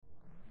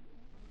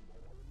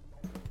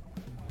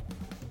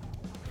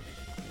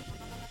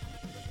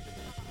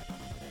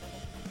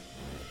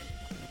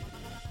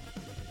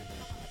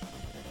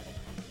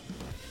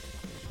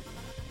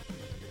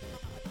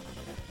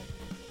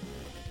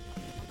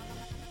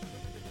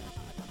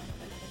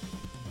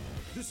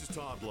This is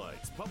Todd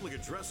Lights, public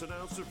address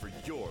announcer for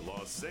your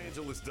Los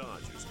Angeles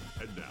Dodgers.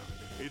 And now,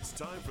 it's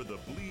time for the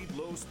Bleed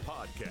Los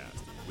podcast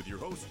with your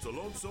hosts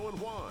Alonso and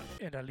Juan.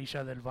 And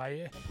Alicia del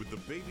Valle. With the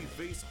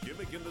babyface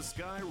gimmick in the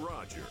sky,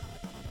 Roger.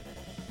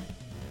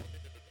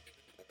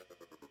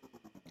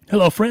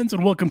 Hello, friends,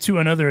 and welcome to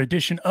another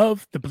edition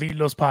of the Bleed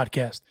Los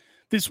podcast.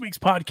 This week's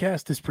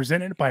podcast is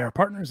presented by our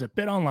partners at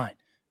BetOnline.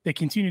 They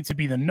continue to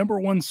be the number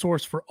one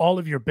source for all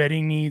of your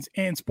betting needs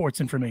and sports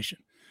information.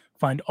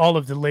 Find all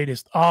of the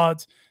latest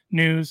odds,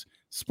 news,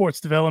 sports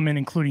development,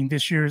 including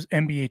this year's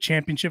NBA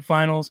championship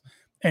finals,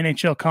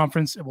 NHL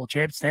conference,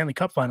 Stanley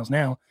Cup finals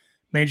now,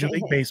 Major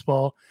League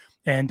Baseball,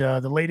 and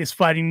the latest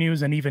fighting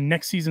news, and even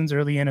next season's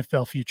early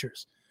NFL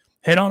futures.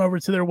 Head on over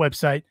to their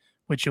website,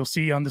 which you'll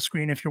see on the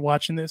screen if you're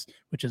watching this,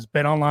 which is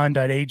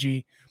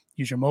betonline.ag.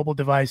 Use your mobile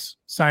device,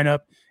 sign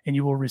up, and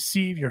you will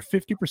receive your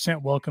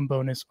 50% welcome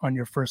bonus on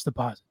your first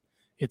deposit.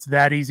 It's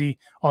that easy.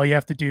 All you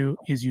have to do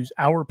is use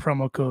our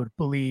promo code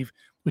BELIEVE,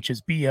 which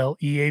is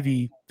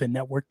BLEAV, the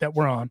network that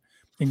we're on,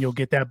 and you'll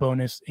get that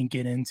bonus and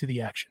get into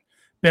the action.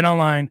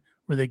 BetOnline,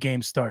 where the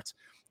game starts.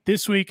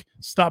 This week,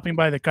 stopping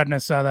by the carne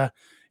asada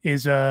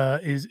is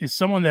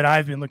someone that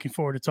I've been looking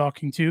forward to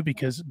talking to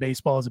because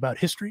baseball is about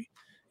history,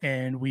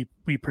 and we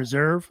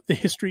preserve the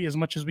history as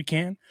much as we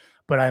can.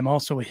 But I'm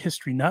also a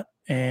history nut,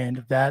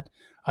 and that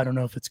I don't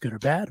know if it's good or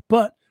bad,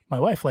 but my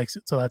wife likes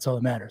it, so that's all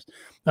that matters.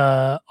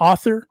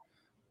 Author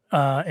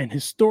and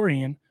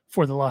historian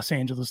for the Los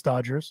Angeles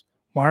Dodgers,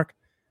 Mark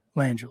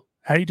Langill.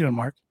 How you doing,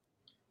 Mark?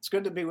 It's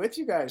good to be with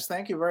you guys.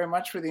 Thank you very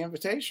much for the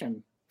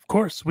invitation. Of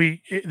course,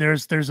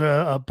 there's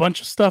a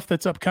bunch of stuff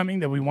that's upcoming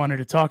that we wanted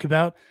to talk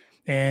about,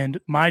 and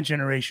my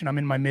generation, I'm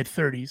in my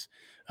mid-30s,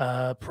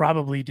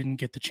 probably didn't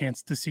get the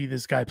chance to see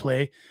this guy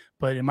play,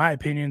 but in my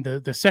opinion,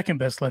 the second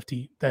best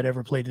lefty that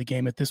ever played the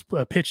game at this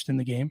pitched in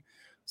the game,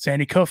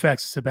 Sandy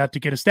Koufax, is about to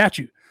get a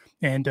statue,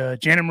 and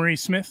Janet Marie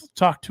Smith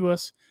talked to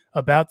us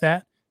about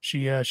that.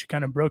 She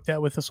kind of broke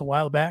that with us a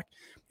while back,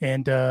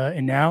 and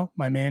now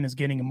my man is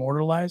getting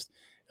immortalized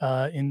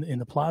in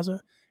the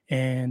plaza,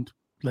 and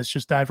let's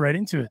just dive right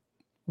into it.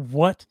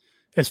 What,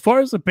 as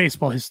far as a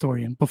baseball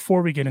historian,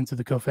 before we get into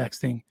the Koufax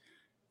thing,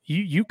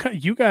 you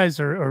guys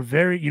are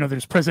very,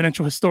 there's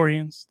presidential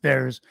historians,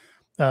 there's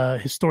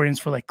historians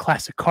for like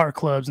classic car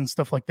clubs and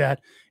stuff like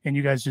that, and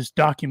you guys just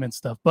document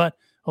stuff. But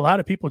a lot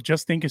of people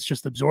just think it's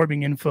just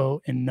absorbing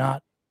info and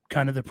not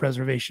kind of the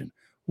preservation.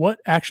 What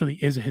actually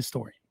is a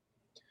historian?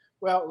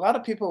 Well, a lot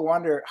of people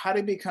wonder, how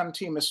do you become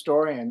team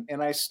historian?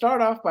 And I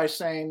start off by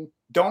saying,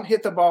 don't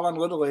hit the ball in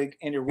Little League,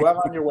 and you're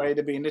well on your way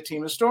to being a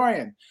team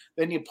historian.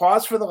 Then you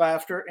pause for the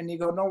laughter, and you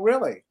go, no,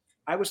 really?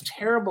 I was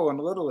terrible in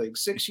Little League.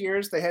 6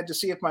 years, they had to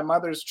see if my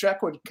mother's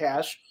check would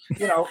cash,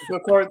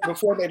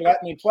 before they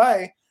let me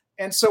play.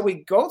 And so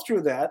we go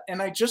through that,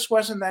 and I just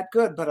wasn't that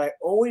good, but I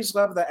always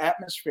loved the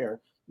atmosphere.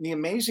 And the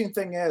amazing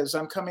thing is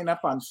I'm coming up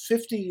on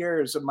 50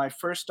 years of my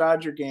first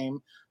Dodger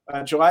game,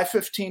 July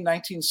 15,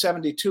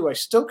 1972. I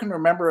still can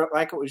remember it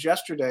like it was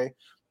yesterday.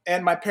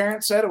 And my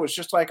parents said it was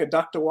just like a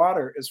duck to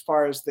water as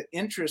far as the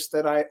interest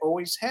that I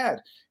always had.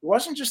 It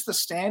wasn't just the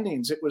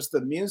standings. It was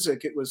the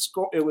music. It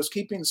was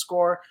keeping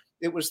score.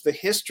 It was the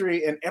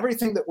history and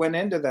everything that went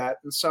into that.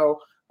 And so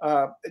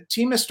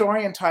team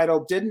historian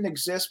title didn't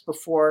exist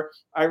before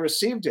I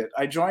received it.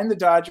 I joined the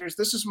Dodgers.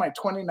 This is my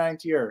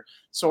 29th year.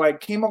 So I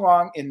came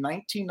along in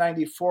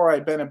 1994.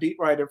 I'd been a beat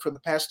writer for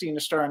the Pasadena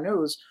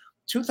Star-News.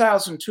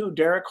 2002,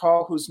 Derek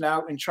Hall, who's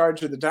now in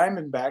charge of the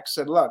Diamondbacks,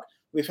 said, look,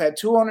 we've had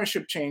 2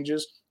 ownership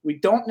changes. We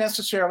don't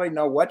necessarily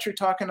know what you're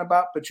talking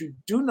about, but you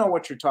do know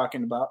what you're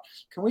talking about.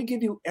 Can we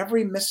give you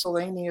every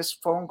miscellaneous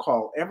phone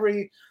call,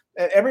 every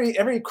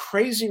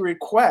crazy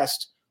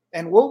request,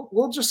 and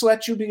we'll just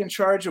let you be in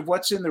charge of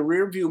what's in the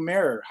rearview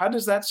mirror? How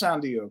does that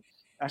sound to you?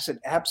 I said,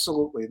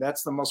 absolutely.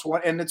 That's the most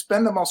one, and it's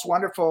been the most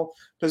wonderful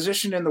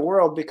position in the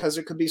world because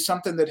it could be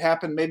something that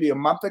happened maybe a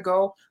month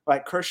ago,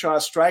 like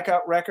Kershaw's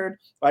strikeout record,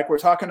 like we're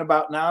talking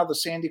about now, the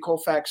Sandy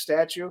Koufax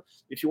statue.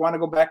 If you want to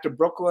go back to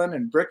Brooklyn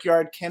and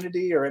Brickyard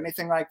Kennedy or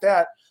anything like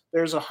that,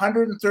 there's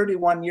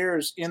 131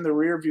 years in the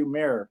rearview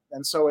mirror.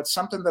 And so it's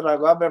something that I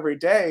love every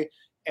day.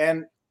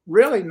 And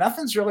really,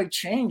 nothing's really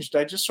changed.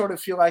 I just sort of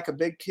feel like a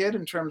big kid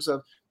in terms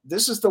of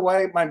this is the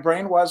way my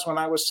brain was when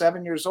I was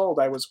 7 years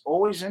old. I was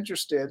always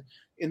interested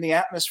in the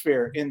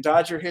atmosphere, in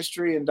Dodger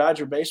history and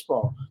Dodger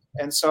baseball.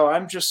 And so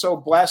I'm just so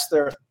blessed.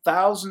 There are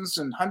thousands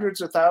and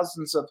hundreds of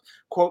thousands of,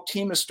 quote,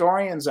 team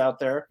historians out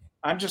there.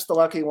 I'm just the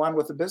lucky one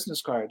with a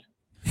business card.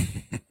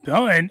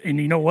 No, and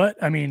you know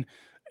what? I mean,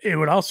 it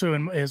would also,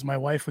 as my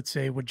wife would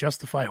say, would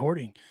justify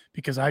hoarding,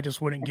 because I just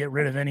wouldn't get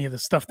rid of any of the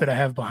stuff that I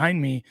have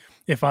behind me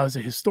if I was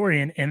a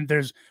historian. And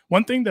there's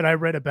one thing that I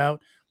read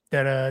about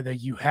that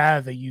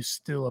you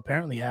still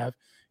apparently have,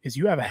 is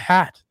you have a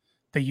hat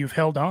that you've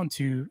held on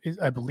to,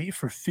 I believe,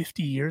 for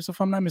 50 years, if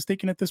I'm not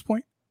mistaken at this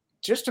point.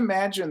 Just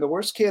imagine the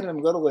worst kid in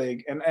Little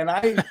League. And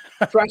I,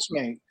 trust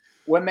me,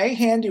 when they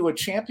hand you a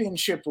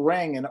championship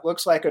ring and it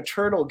looks like a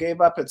turtle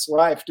gave up its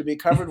life to be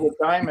covered with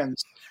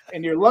diamonds,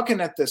 and you're looking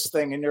at this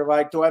thing and you're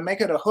like, do I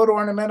make it a hood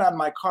ornament on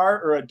my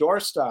car or a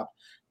doorstop?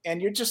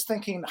 And you're just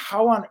thinking,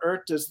 how on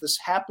earth does this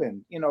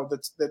happen?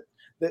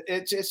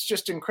 It's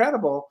just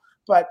incredible.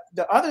 But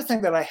the other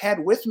thing that I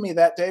had with me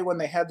that day when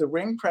they had the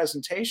ring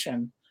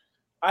presentation,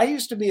 I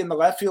used to be in the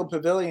left field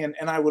pavilion,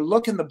 and I would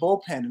look in the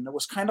bullpen, and it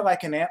was kind of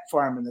like an ant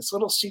farm in this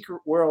little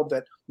secret world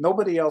that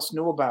nobody else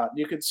knew about.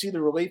 You could see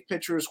the relief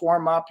pitchers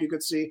warm up. You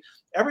could see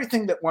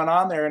everything that went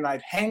on there, and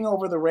I'd hang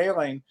over the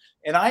railing,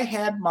 and I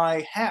had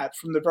my hat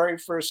from the very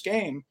first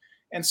game.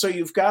 And so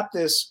you've got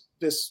this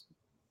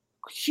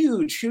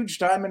huge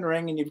diamond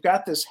ring, and you've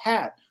got this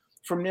hat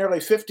from nearly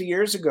 50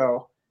 years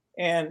ago,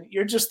 and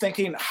you're just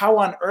thinking, how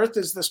on earth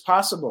is this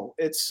possible?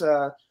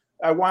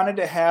 I wanted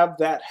to have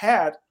that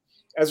hat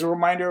as a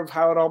reminder of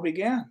how it all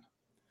began.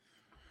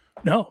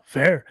 No,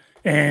 fair.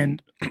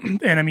 And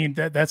I mean,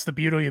 that's the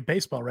beauty of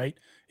baseball, right?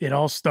 It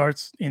all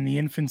starts in the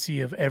infancy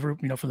of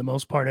for the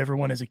most part,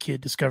 everyone as a kid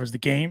discovers the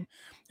game,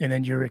 and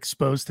then you're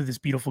exposed to this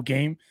beautiful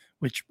game,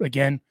 which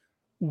again,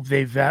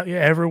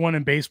 everyone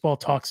in baseball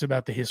talks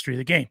about the history of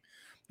the game.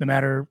 No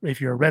matter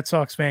if you're a Red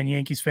Sox fan,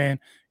 Yankees fan,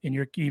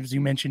 and as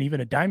you mentioned, even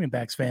a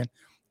Diamondbacks fan,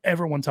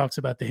 everyone talks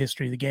about the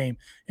history of the game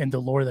and the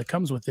lore that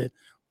comes with it.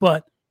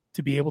 But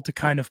to be able to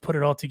kind of put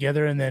it all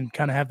together and then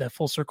kind of have that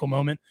full circle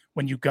moment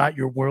when you got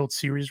your World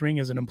Series ring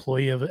as an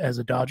employee as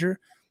a Dodger,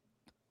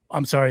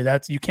 I'm sorry,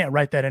 you can't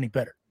write that any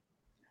better.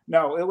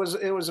 No, it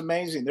was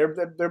amazing.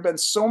 There've been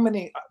so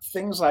many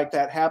things like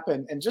that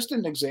happen. And just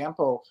an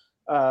example,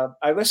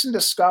 I listened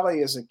to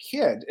Scully as a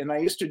kid, and I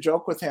used to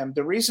joke with him.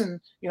 The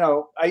reason,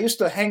 I used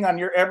to hang on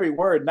your every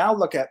word. Now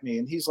look at me.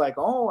 And he's like,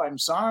 oh, I'm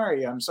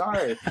sorry.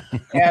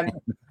 And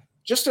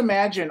just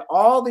imagine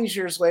all these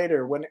years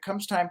later, when it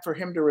comes time for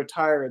him to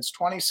retire, it's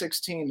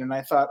 2016. And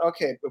I thought,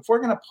 okay, if we're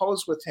going to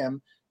pose with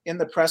him in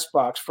the press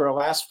box for a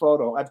last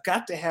photo, I've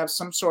got to have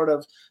some sort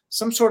of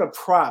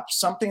prop,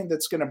 something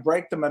that's going to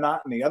break the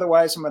monotony.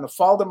 Otherwise, I'm going to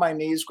fall to my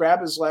knees,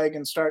 grab his leg,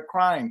 and start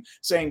crying,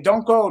 saying,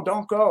 don't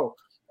go.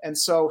 And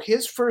so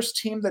his first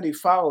team that he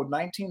followed,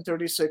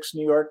 1936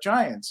 New York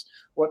Giants.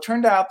 Well, it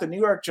turned out the New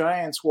York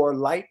Giants wore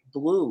light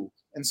blue.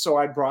 And so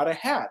I brought a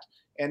hat.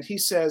 And he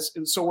says,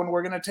 so when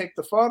we're going to take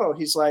the photo,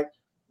 he's like,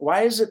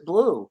 why is it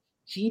blue?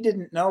 He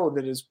didn't know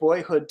that his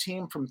boyhood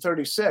team from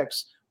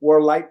 36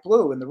 wore light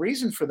blue. And the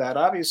reason for that,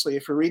 obviously,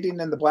 if you're reading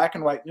in the black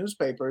and white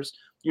newspapers,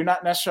 you're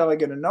not necessarily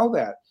going to know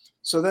that.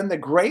 So then the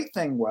great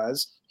thing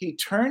was he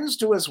turns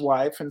to his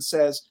wife and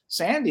says,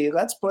 Sandy,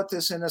 let's put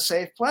this in a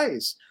safe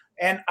place.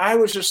 And I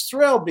was just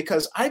thrilled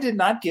because I did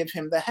not give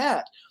him the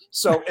hat.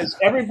 So as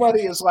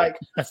everybody is like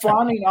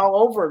fawning all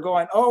over,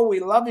 going, oh, we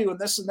love you and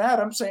this and that,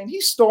 I'm saying,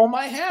 he stole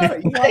my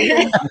hat. And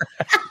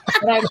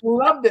I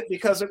loved it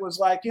because it was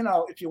like,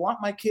 if you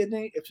want my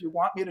kidney, if you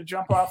want me to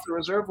jump off the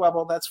reserve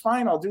level, that's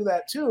fine. I'll do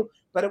that too.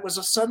 But it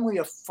was suddenly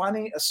a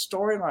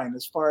storyline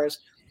as far as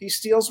he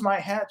steals my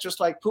hat just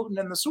like Putin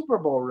in the Super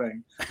Bowl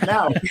ring.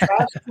 Now,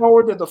 fast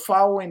forward to the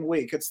following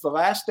week. It's the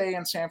last day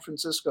in San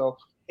Francisco,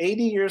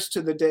 80 years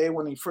to the day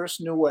when he first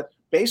knew what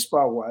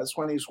baseball was,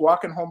 when he's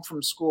walking home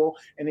from school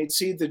and he'd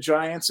see the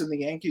Giants and the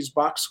Yankees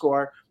box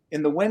score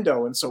in the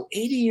window. And so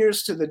 80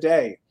 years to the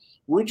day,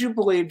 would you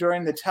believe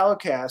during the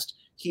telecast,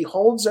 he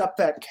holds up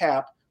that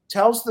cap,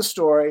 tells the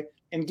story,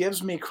 and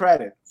gives me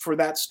credit for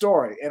that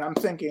story. And I'm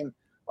thinking,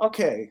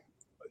 okay,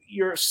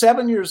 you're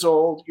 7 years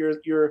old.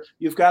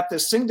 You've got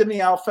this Sing to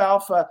Me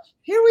Alfalfa.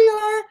 Here we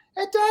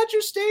are at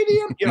Dodger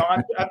Stadium.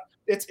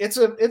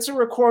 It's a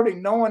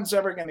recording no one's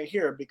ever going to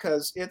hear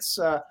because it's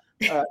a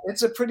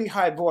pretty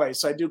high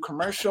voice. I do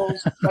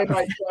commercials,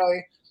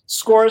 play-by-play,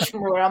 scores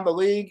from around the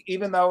league.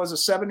 Even though as a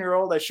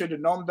 7-year-old I should have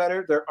known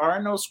better, there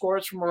are no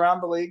scores from around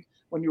the league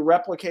when you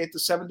replicate the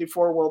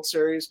 74 World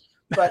Series.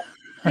 But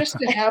just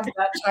to have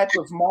that type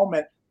of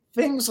moment,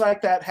 things like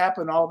that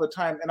happen all the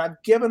time. And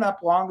I've given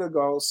up long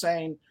ago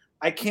saying,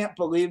 I can't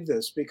believe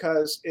this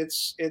because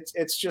it's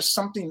just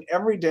something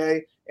every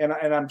day. And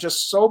I'm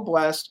just so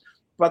blessed.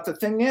 But the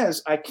thing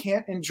is, I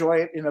can't enjoy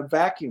it in a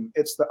vacuum.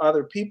 It's the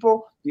other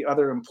people, the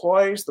other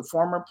employees, the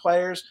former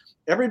players,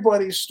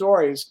 everybody's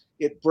stories.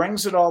 It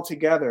brings it all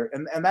together.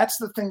 And that's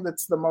the thing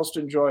that's the most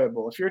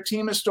enjoyable. If you're a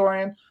team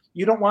historian,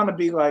 you don't want to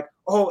be like,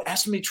 oh,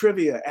 ask me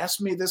trivia,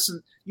 ask me this.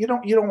 And you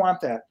don't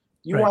want that.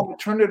 You right. want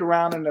to turn it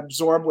around and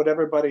absorb what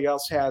everybody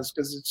else has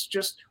because it's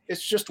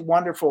just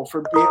wonderful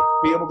for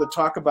be able to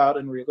talk about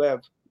and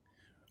relive.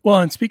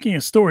 Well, and speaking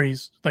of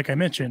stories, like I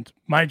mentioned,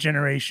 my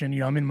generation,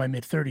 I'm in my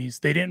mid-30s.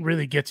 They didn't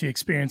really get to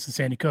experience the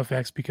Sandy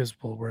Koufax because,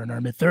 we're in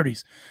our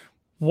mid-30s.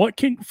 What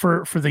can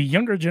for the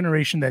younger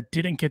generation that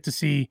didn't get to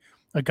see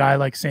a guy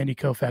like Sandy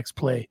Koufax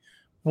play,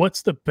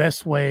 what's the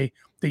best way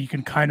that you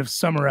can kind of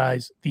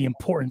summarize the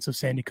importance of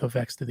Sandy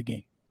Koufax to the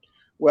game?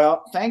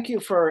 Well, thank you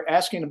for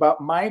asking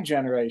about my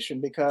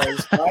generation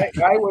because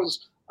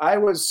I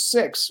was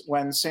 6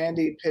 when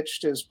Sandy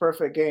pitched his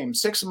perfect game.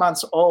 6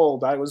 months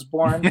old. I was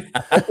born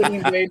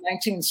opening day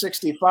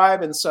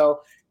 1965. And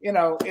so,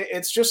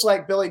 it's just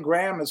like Billy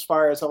Graham as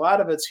far as a lot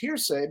of it's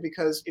hearsay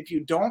because if you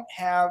don't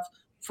have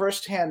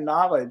firsthand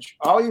knowledge,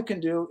 all you can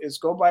do is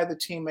go by the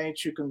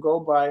teammates. You can go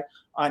by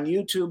on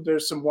YouTube.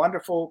 There's some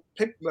wonderful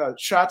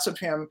shots of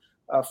him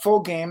full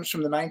games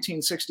from the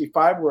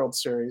 1965 World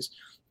Series.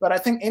 But I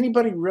think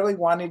anybody really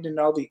wanting to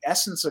know the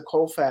essence of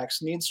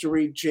Koufax needs to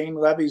read Jane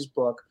Levy's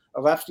book,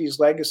 A Lefty's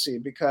Legacy,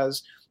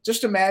 because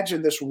just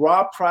imagine this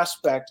raw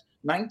prospect,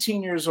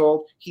 19 years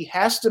old. He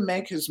has to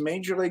make his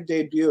major league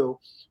debut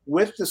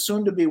with the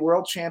soon-to-be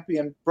world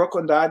champion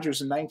Brooklyn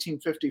Dodgers in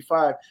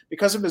 1955.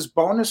 Because of his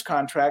bonus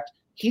contract,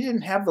 he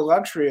didn't have the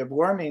luxury of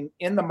learning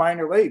in the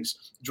minor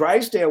leagues.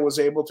 Drysdale was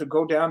able to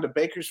go down to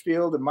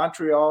Bakersfield and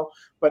Montreal,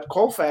 but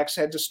Koufax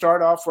had to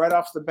start off right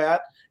off the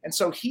bat. And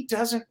so he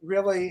doesn't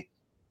really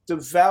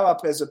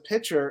develop as a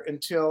pitcher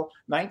until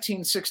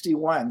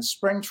 1961.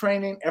 Spring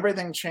training,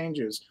 everything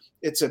changes.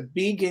 It's a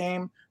B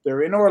game.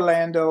 They're in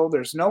Orlando.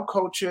 There's no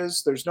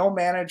coaches. There's no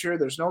manager.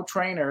 There's no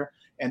trainer.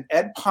 And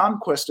Ed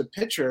Palmquist, a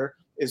pitcher,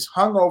 is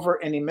hungover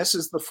and he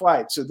misses the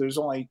flight. So there's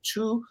only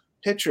 2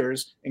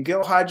 pitchers. And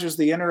Gil Hodges,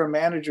 the interim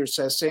manager,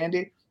 says,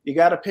 Sandy, you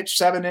got to pitch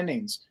 7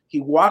 innings.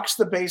 He walks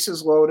the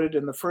bases loaded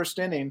in the first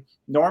inning.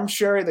 Norm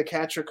Sherry, the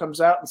catcher,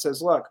 comes out and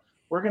says, look,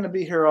 we're going to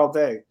be here all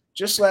day.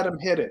 Just let him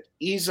hit it.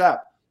 Ease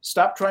up.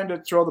 Stop trying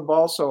to throw the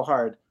ball so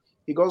hard.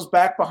 He goes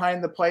back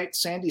behind the plate.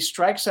 Sandy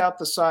strikes out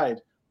the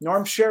side.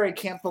 Norm Sherry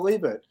can't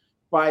believe it.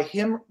 By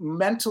him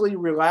mentally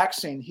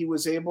relaxing, he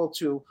was able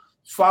to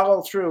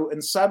follow through,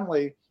 and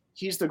suddenly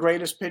he's the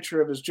greatest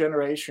pitcher of his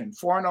generation.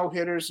 4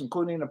 no-hitters,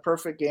 including a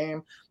perfect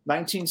game.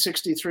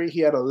 1963,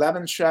 he had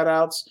 11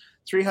 shutouts,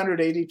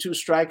 382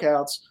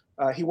 strikeouts.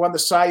 He won the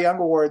Cy Young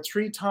Award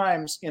 3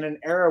 times in an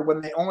era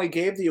when they only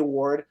gave the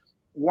award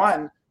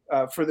one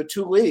for the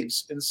 2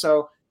 leagues. And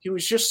so he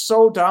was just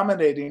so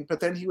dominating, but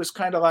then he was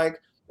kind of like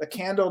a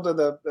candle to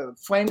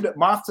the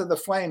moth to the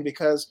flame,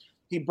 because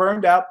he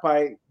burned out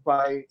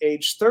by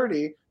age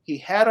 30. He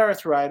had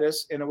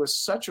arthritis, and it was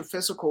such a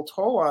physical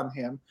toll on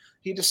him.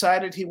 He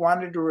decided he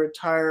wanted to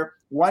retire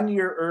 1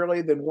 year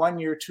early than 1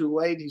 year too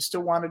late. He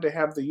still wanted to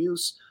have the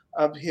use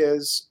of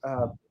his,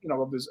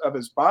 of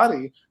his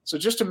body. So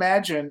just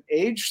imagine,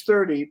 age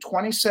 30,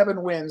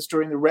 27 wins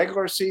during the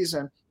regular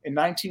season in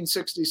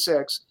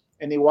 1966,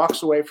 and he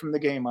walks away from the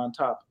game on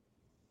top.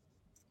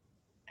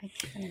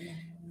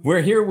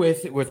 We're here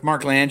with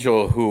Mark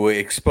Langill, who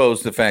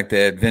exposed the fact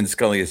that Vin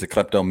Scully is a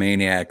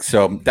kleptomaniac.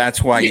 So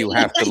that's why you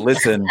have to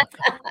listen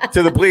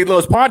to the Bleed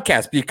Lows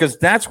podcast, because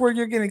that's where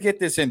you're going to get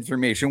this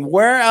information.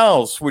 Where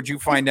else would you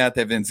find out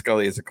that Vin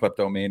Scully is a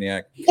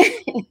kleptomaniac?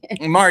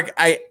 Mark,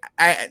 the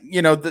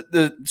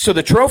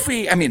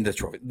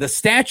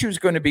statue is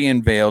going to be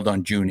unveiled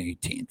on June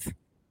 18th.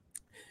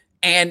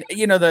 And,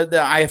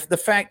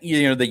 the fact,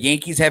 the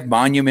Yankees have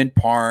Monument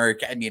Park.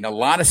 I mean, a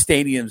lot of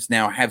stadiums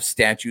now have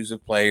statues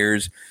of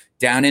players.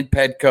 Down in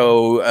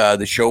Petco,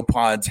 the Show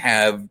Pods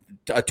have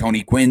a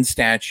Tony Gwynn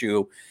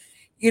statue.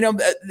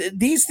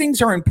 These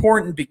things are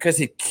important because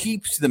it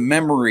keeps the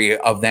memory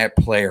of that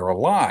player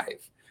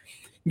alive.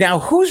 Now,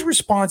 whose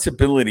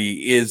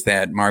responsibility is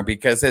that, Mark?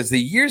 Because as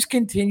the years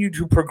continue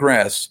to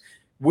progress,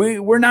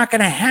 we're not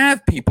going to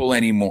have people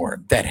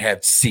anymore that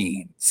have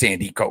seen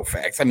Sandy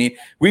Koufax. I mean,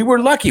 we were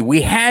lucky.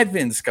 We had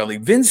Vin Scully.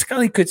 Vin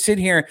Scully could sit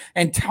here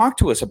and talk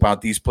to us about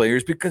these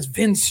players because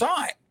Vin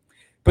saw it.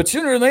 But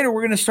sooner or later,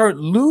 we're going to start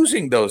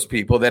losing those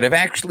people that have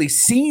actually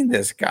seen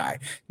this guy.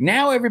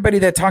 Now, everybody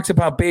that talks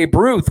about Babe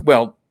Ruth,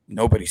 well,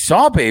 nobody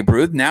saw Babe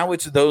Ruth. Now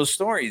it's those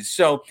stories.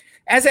 So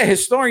as a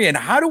historian,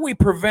 how do we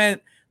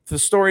prevent the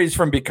stories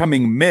from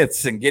becoming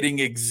myths and getting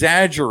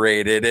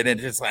exaggerated? And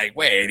it's just like,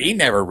 wait, he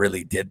never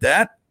really did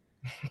that.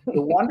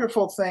 The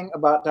wonderful thing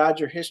about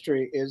Dodger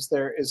history is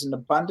there is an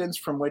abundance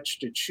from which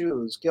to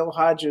choose. Gil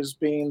Hodges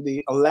being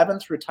the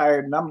 11th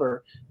retired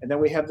number, and then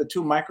we have the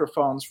 2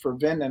 microphones for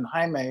Vin and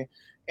Jaime.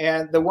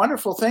 And the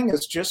wonderful thing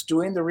is just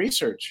doing the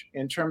research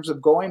in terms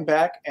of going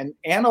back and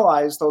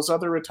analyze those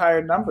other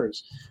retired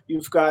numbers.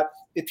 You've got,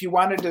 if you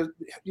wanted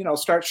to,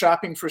 start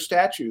shopping for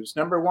statues,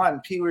 number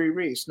 1, Pee Wee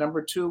Reese,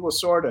 number 2,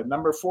 Lasorda,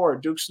 number 4,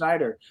 Duke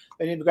Snider.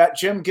 Then you've got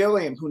Jim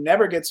Gilliam, who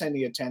never gets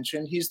any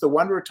attention. He's the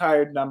one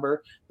retired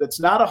number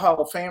that's not a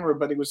Hall of Famer,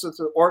 but he was with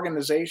the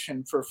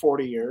organization for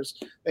 40 years.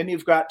 Then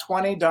you've got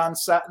 20, Don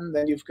Sutton.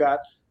 Then you've got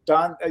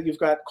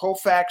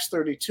Koufax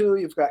 32,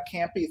 you've got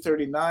Campy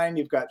 39,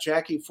 you've got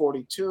Jackie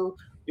 42,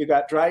 you've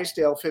got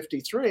Drysdale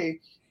 53.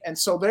 And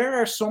so there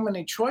are so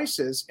many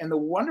choices. And the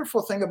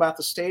wonderful thing about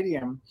the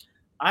stadium,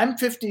 I'm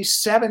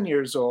 57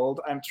 years old.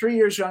 I'm 3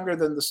 years younger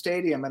than the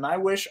stadium. And I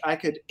wish I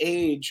could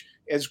age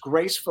as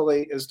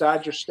gracefully as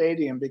Dodger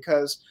Stadium,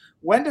 because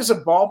when does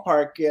a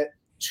ballpark get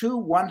 2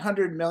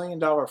 $100 million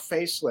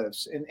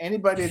facelifts? And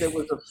anybody that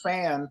was a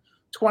fan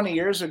 20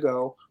 years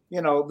ago,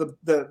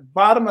 the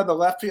bottom of the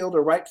left field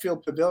or right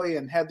field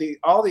pavilion had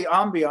all the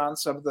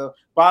ambiance of the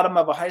bottom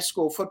of a high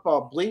school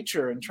football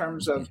bleacher in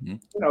terms of,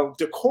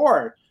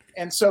 decor.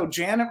 And so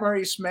Janet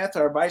Murray Smith,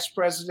 our vice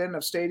president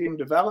of stadium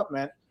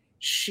development,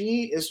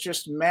 she is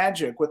just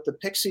magic with the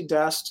pixie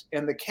dust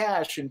and the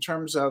cash in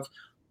terms of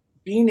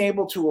being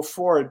able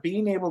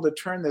to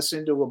turn this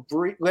into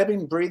a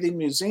living, breathing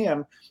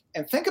museum.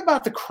 And think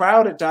about the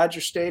crowd at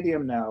Dodger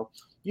Stadium now.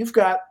 You've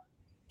got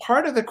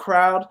part of the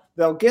crowd,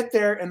 they'll get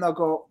there and they'll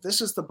go,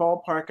 this is the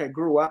ballpark I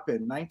grew up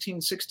in,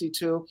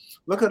 1962.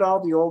 Look at all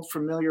the old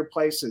familiar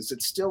places.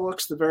 It still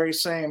looks the very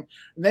same.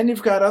 And then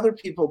you've got other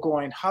people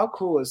going, how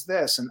cool is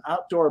this? An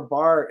outdoor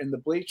bar in the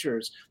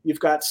bleachers. You've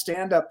got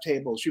stand-up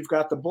tables. You've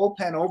got the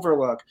bullpen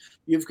overlook.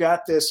 You've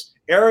got this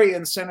area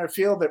in center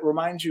field that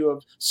reminds you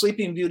of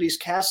Sleeping Beauty's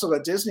castle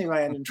at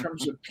Disneyland in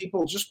terms of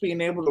people just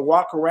being able to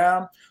walk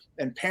around,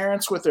 and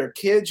parents with their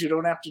kids. You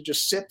don't have to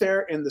just sit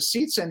there in the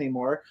seats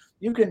anymore.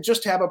 You can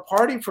just have a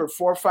party for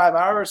 4 or 5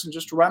 hours and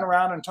just run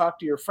around and talk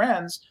to your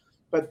friends.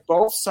 But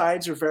both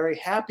sides are very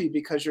happy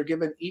because you're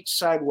giving each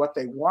side what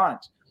they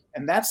want.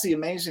 And that's the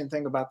amazing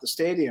thing about the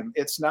stadium.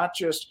 It's not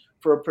just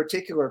for a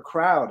particular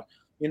crowd.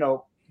 You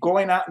know,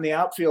 going out in the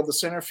outfield, the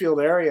center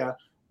field area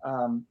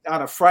on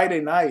a Friday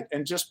night,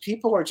 and just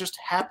people are just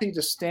happy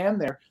to stand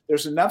there.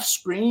 There's enough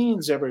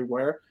screens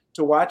everywhere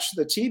to watch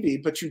the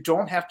TV, but you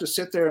don't have to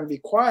sit there and be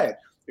quiet.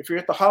 If you're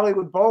at the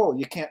Hollywood Bowl,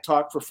 you can't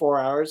talk for 4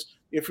 hours.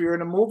 If you're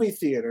in a movie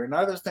theater and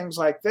other things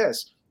like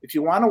this, if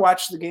you want to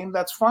watch the game,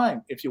 that's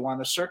fine. If you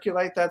want to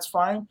circulate, that's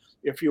fine.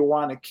 If you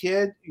want a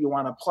kid, you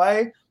want to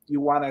play,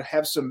 you want to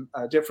have some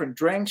different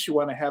drinks, you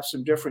want to have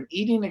some different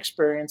eating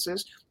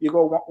experiences, you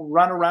go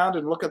run around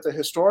and look at the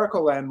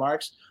historical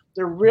landmarks.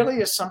 There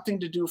really is something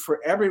to do for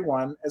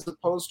everyone, as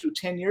opposed to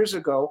 10 years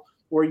ago,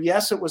 where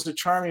yes, it was a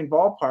charming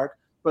ballpark,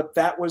 but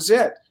that was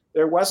it.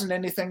 There wasn't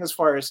anything as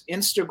far as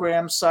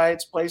Instagram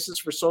sites, places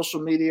for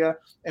social media,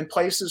 and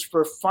places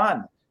for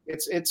fun.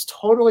 It's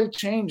totally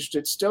changed.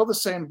 It's still the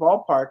same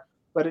ballpark,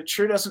 but it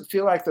sure doesn't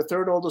feel like the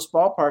third oldest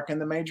ballpark in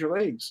the major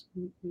leagues.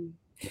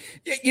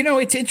 You know,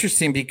 it's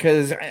interesting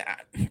because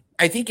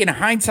I think in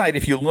hindsight,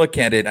 if you look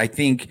at it, I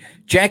think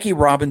Jackie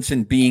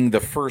Robinson being the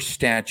first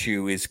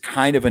statue is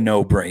kind of a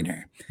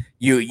no-brainer.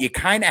 You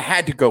kind of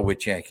had to go with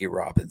Jackie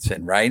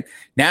Robinson, right?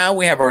 Now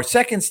we have our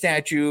second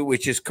statue,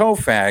 which is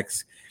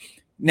Koufax.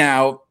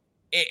 Now,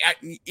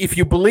 if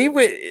you believe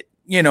it,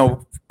 you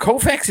know,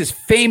 Koufax is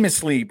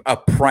famously a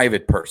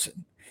private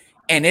person.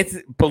 And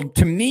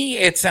to me,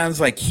 it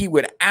sounds like he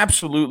would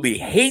absolutely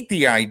hate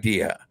the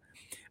idea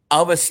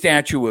of a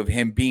statue of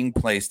him being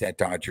placed at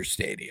Dodger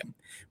Stadium.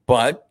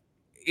 But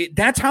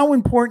that's how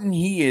important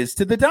he is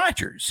to the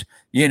Dodgers.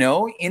 You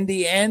know, in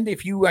the end,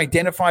 if you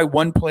identify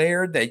one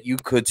player that you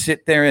could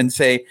sit there and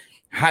say,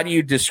 how do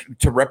you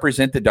to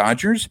represent the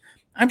Dodgers?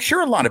 I'm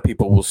sure a lot of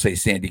people will say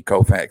Sandy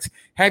Koufax.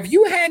 Have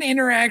you had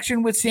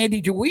interaction with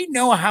Sandy? Do we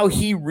know how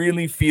he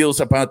really feels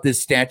about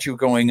this statue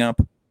going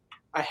up?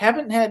 I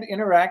haven't had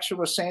interaction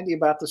with Sandy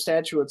about the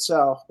statue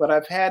itself, but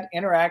I've had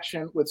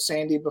interaction with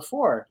Sandy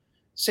before.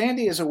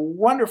 Sandy is a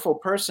wonderful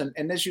person.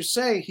 And as you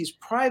say, he's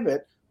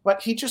private,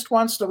 but he just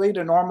wants to lead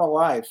a normal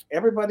life.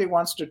 Everybody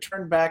wants to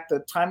turn back the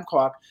time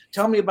clock.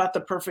 Tell me about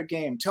the perfect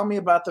game. Tell me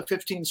about the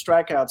 15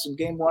 strikeouts in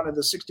game 1 of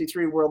the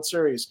 63 World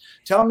Series.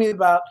 Tell me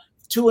about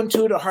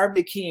 2-2 to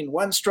Harvey Keene,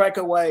 1 strike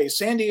away.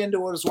 Sandy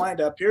into his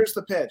windup. Here's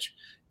the pitch.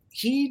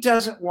 He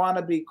doesn't want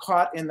to be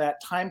caught in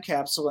that time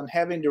capsule and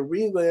having to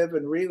relive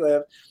and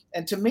relive.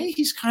 And to me,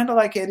 he's kind of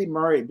like Eddie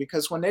Murray,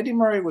 because when Eddie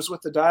Murray was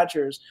with the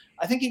Dodgers,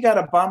 I think he got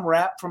a bum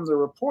rap from the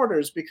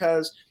reporters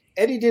because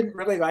Eddie didn't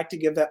really like to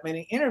give that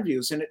many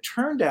interviews. And it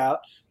turned out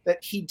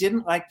that he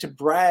didn't like to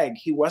brag.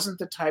 He wasn't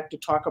the type to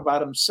talk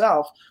about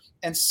himself.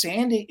 And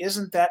Sandy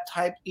isn't that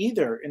type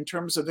either, in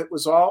terms of it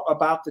was all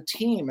about the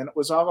team and it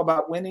was all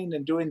about winning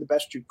and doing the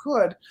best you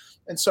could.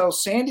 And so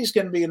Sandy's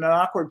going to be in an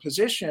awkward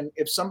position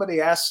if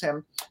somebody asks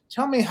him,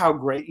 tell me how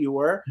great you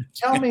were.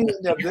 Tell me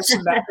this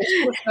and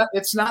that.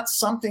 It's not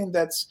something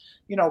that's,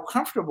 you know,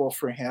 comfortable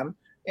for him.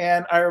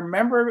 And I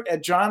remember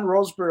at John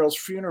Roseborough's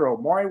funeral,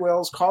 Maury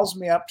Wills calls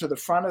me up to the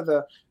front of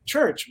the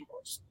church.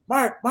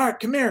 Mark,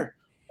 come here.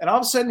 And all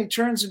of a sudden he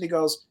turns and he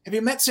goes, have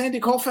you met Sandy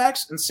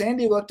Koufax? And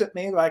Sandy looked at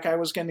me like I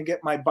was going to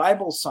get my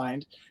Bible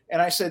signed. And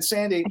I said,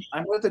 Sandy,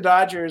 I'm with the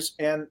Dodgers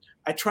and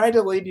I try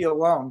to leave you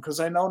alone because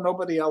I know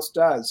nobody else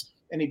does.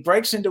 And he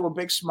breaks into a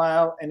big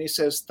smile and he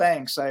says,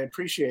 thanks, I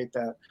appreciate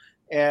that.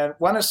 And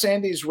one of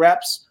Sandy's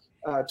reps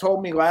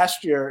told me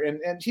last year,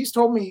 and he's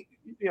told me,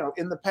 you know,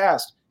 in the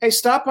past, hey,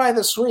 stop by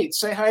the suite,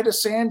 say hi to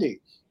Sandy.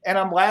 And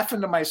I'm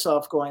laughing to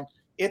myself going,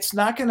 it's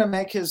not going to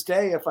make his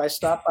day if I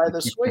stop by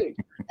the suite.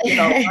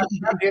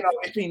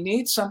 If he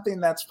needs something,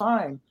 that's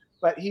fine.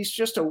 But he's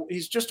just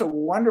a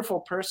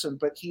wonderful person.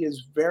 But he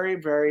is very,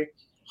 very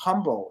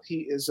humble.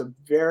 He is a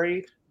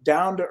very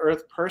down to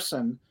earth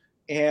person,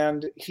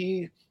 and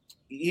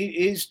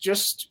he's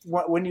just,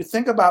 when you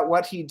think about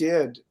what he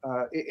did,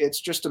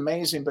 it's just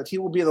amazing. But he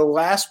will be the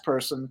last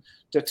person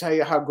to tell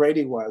you how great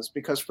he was,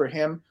 because for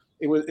him,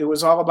 it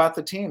was all about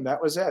the team.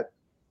 That was it.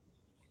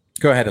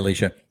 Go ahead,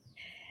 Alicia.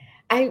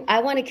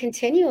 I want to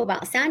continue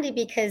about Sandy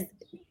because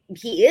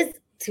he is,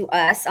 to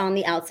us on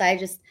the outside,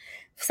 just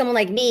someone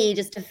like me,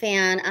 just a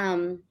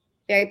fan,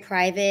 very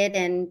private.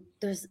 And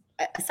there's,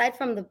 aside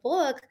from the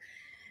book,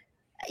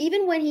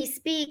 even when he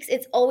speaks,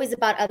 it's always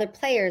about other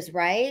players,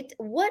 right?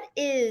 What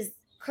is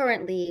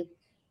currently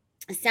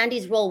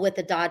Sandy's role with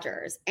the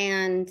Dodgers?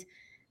 And,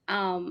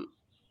 well,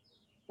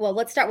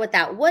 let's start with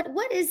that.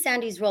 What is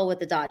Sandy's role with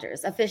the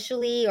Dodgers,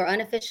 officially or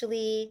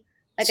unofficially?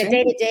 Like a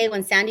day-to-day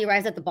when Sandy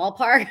arrives at the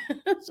ballpark.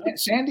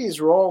 Sandy's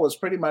role is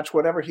pretty much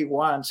whatever he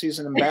wants. He's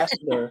an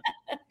ambassador.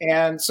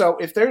 And so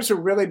if there's a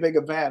really big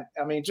event,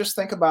 I mean, just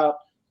think about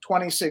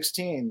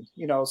 2016.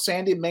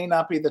 Sandy may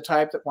not be the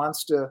type that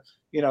wants to,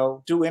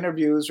 do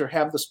interviews or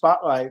have the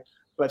spotlight,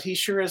 but he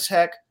sure as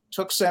heck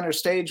took center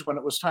stage when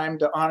it was time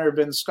to honor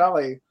Vin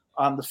Scully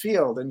on the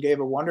field and gave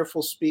a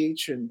wonderful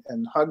speech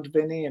and hugged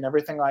Vinny and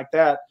everything like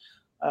that.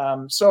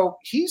 So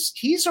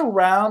he's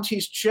around.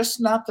 He's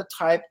just not the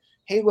type,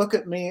 hey, look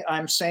at me,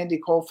 I'm Sandy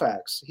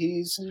Koufax.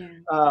 He's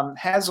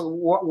has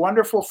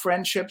wonderful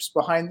friendships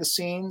behind the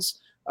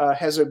scenes,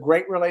 has a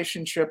great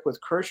relationship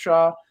with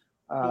Kershaw,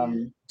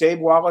 Dave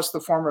Wallace, the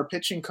former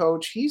pitching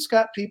coach. He's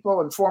got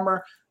people, and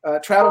former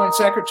traveling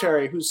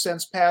secretary who's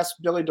since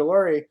passed, Billy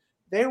Delory.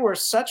 They were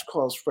such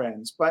close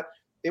friends, but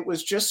it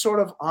was just sort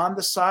of on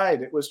the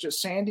side. It was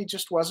just Sandy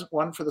just wasn't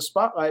one for the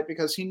spotlight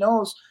because he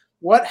knows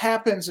what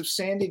happens if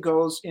Sandy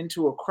goes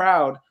into a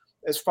crowd.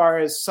 As far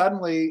as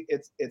suddenly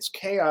it's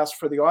chaos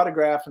for the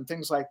autograph and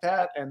things like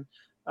that. And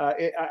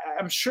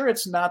I'm sure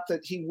it's not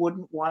that he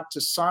wouldn't want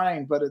to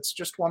sign, but it's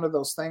just one of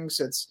those things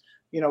that's,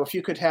 if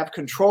you could have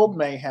controlled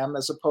mayhem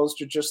as opposed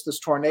to just this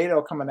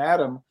tornado coming at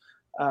him,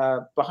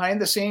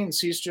 behind the scenes,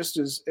 he's just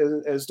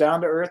as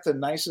down to earth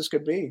and nice as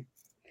could be.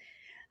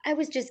 I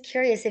was just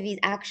curious if he's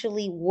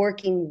actually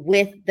working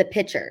with the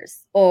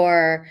pitchers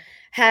or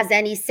has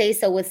any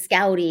say-so with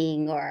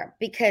scouting, or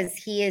because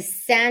he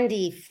is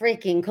Sandy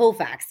freaking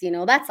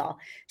Koufax, that's all.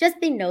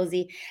 Just being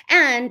nosy.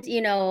 And,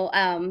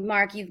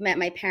 Mark, you've met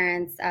my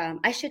parents.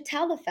 I should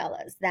tell the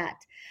fellas that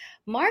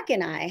Mark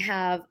and I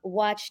have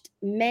watched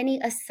many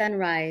a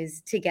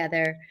sunrise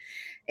together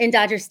in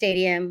Dodger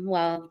Stadium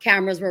while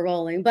cameras were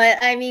rolling. But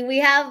I mean, we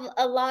have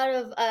a lot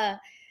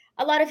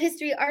of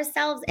history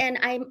ourselves, and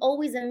I'm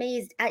always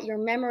amazed at your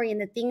memory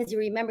and the things you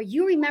remember.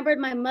 You remembered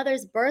my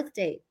mother's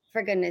birthday,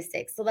 for goodness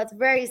sake. So that's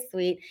very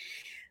sweet.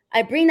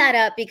 I bring that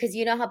up because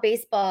you know how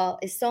baseball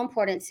is so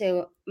important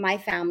to my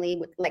family,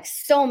 like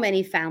so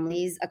many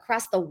families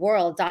across the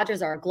world.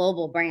 Dodgers are a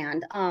global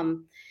brand.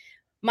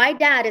 My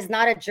dad is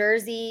not a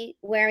jersey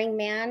wearing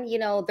man.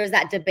 There's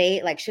that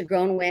debate, like, should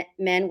grown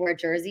men wear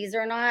jerseys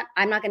or not?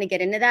 I'm not going to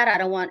get into that. I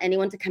don't want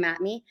anyone to come at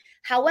me.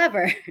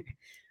 However,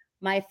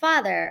 my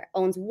father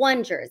owns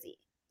one jersey,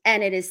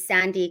 and it is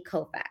Sandy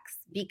Koufax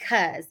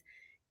because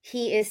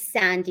he is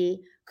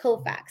Sandy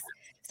Koufax.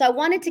 So I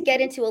wanted to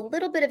get into a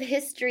little bit of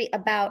history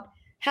about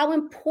how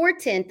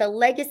important the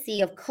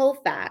legacy of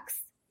Koufax.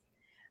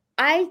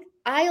 I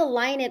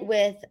align it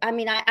with,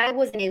 I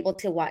wasn't able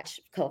to watch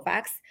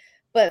Koufax,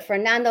 but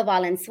Fernando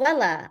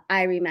Valenzuela,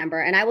 I remember,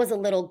 and I was a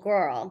little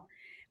girl.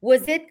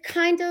 Was it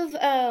kind of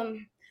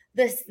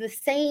the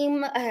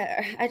same?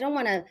 I don't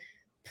want to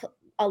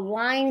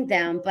align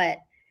them, but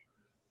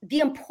the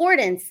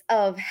importance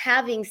of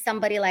having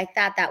somebody like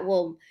that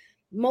will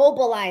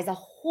mobilize a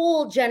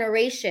whole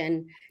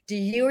generation. Do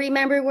you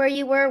remember where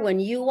you were when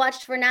you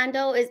watched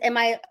Fernando? Am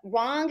I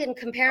wrong in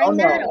comparing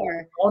that?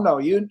 Or no,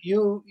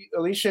 you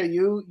Alicia,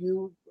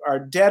 you are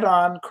dead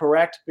on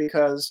correct,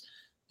 because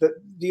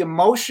the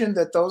emotion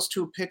that those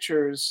two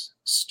pitchers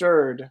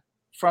stirred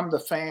from the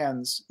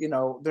fans,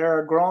 there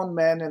are grown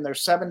men in their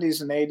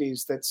 70s and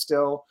 80s that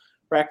still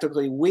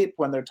practically weep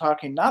when they're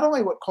talking not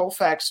only what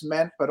Koufax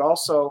meant, but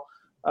also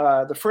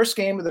the first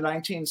game of the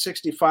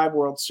 1965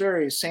 World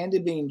Series, Sandy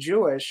being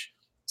Jewish,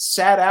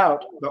 sat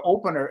out the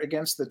opener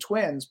against the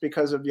Twins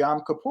because of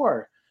Yom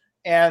Kippur.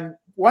 And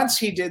once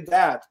he did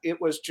that, it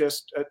was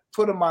just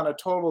put him on a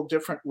total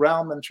different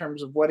realm in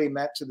terms of what he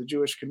meant to the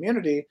Jewish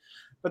community.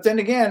 But then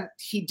again,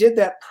 he did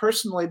that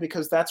personally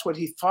because that's what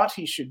he thought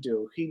he should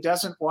do. He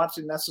doesn't want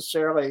to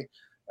necessarily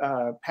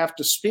have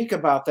to speak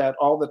about that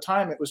all the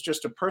time. It was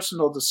just a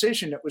personal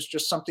decision. It was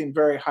just something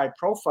very high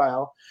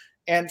profile.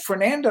 And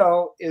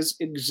Fernando is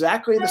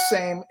exactly the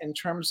same in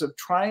terms of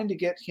trying to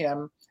get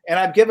him. And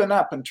I've given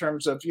up in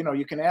terms of,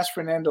 you can ask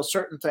Fernando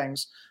certain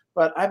things,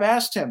 but I've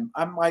asked him,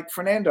 I'm like,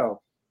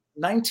 Fernando,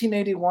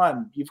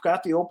 1981, you've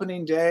got the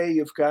opening day,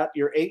 you've got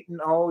your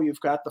 8-0, you've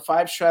got the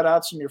 5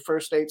 shutouts in your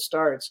first 8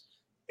 starts.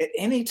 At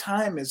any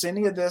time, is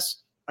any of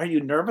this, are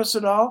you nervous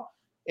at all?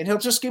 And he'll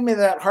just give me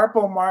that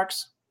Harpo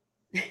Marks,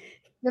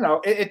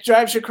 it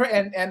drives you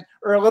crazy, and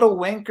or a little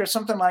wink or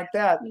something like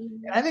that.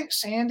 And I think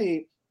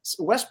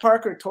Wes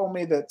Parker told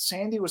me that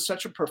Sandy was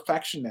such a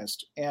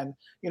perfectionist, and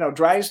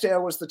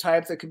Drysdale was the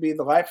type that could be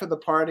the life of the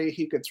party.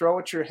 He could throw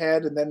at your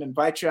head and then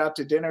invite you out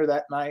to dinner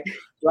that night.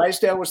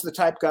 Drysdale was the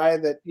type guy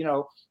that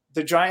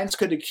the Giants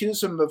could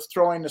accuse him of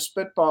throwing a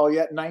spitball.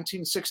 Yet in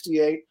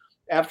 1968,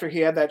 after he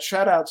had that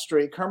shutout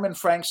streak, Herman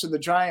Franks of the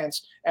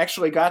Giants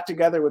actually got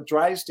together with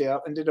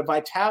Drysdale and did a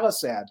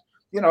Vitalis ad.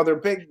 They're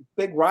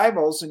big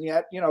rivals, and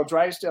yet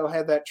Drysdale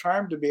had that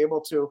charm to be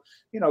able to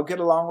get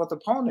along with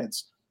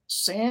opponents.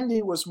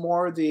 Sandy was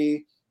more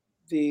Dick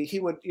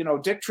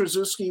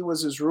Trzaskowski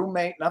was his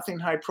roommate, nothing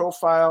high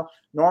profile.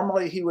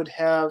 Normally he would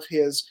have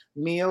his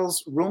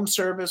meals room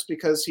service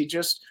because he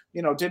just,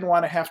 didn't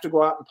want to have to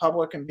go out in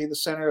public and be the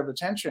center of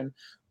attention.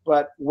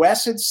 But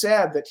Wes had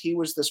said that he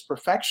was this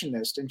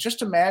perfectionist. And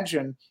just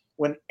imagine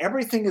when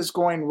everything is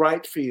going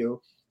right for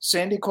you,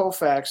 Sandy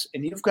Koufax,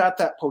 and you've got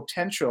that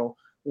potential,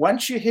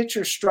 once you hit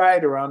your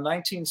stride around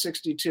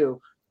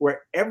 1962,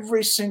 where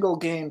every single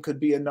game could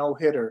be a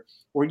no-hitter,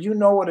 where you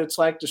know what it's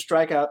like to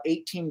strike out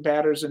 18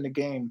 batters in the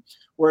game,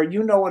 where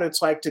you know what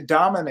it's like to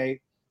dominate.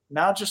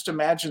 Now just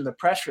imagine the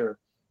pressure,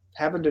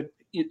 having to,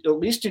 at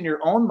least in your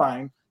own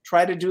mind,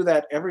 try to do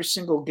that every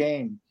single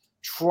game,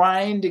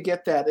 trying to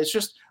get that. It's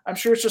just, I'm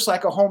sure it's just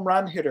like a home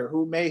run hitter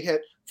who may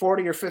hit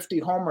 40 or 50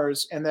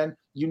 homers, and then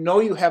you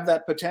know you have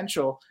that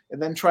potential,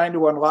 and then trying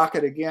to unlock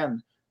it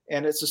again.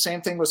 And it's the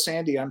same thing with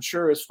Sandy, I'm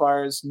sure, as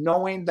far as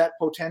knowing that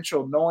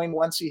potential, knowing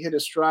once he hit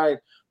his stride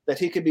that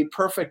he could be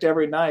perfect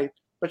every night,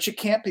 but you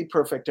can't be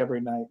perfect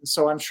every night. And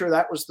so I'm sure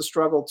that was the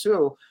struggle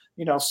too.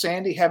 You know,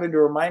 Sandy having to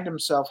remind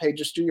himself, hey,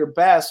 just do your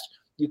best.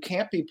 You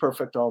can't be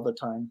perfect all the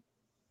time.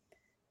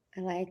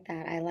 I like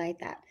that. I like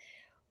that.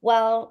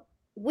 Well,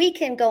 we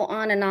can go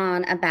on and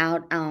on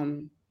about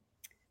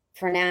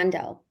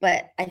Fernando,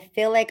 but I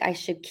feel like I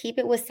should keep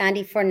it with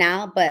Sandy for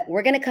now, but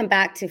we're going to come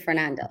back to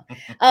Fernando.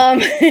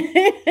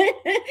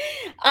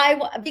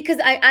 Because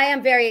I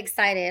am very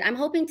excited. I'm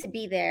hoping to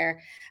be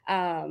there.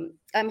 I'm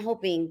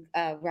hoping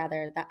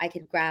rather that I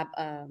could grab,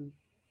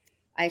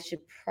 I should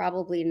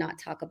probably not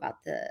talk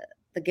about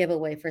the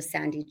giveaway for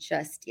Sandy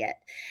just yet.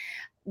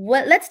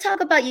 Let's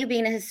talk about you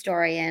being a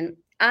historian.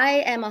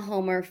 I am a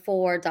homer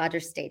for Dodger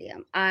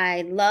Stadium.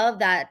 I love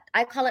that.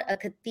 I call it a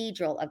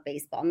cathedral of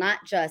baseball,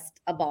 not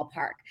just a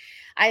ballpark.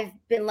 I've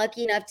been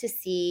lucky enough to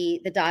see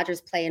the Dodgers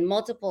play in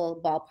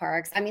multiple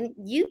ballparks. I mean,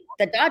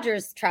 the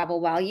Dodgers travel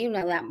well, you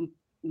know that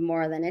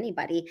more than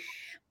anybody.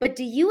 But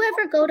do you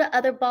ever go to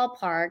other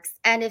ballparks?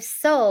 And if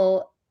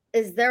so,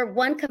 is there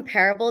one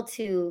comparable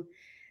to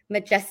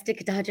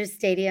majestic Dodger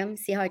Stadium?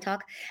 See how I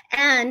talk?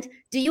 And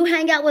do you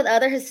hang out with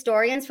other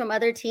historians from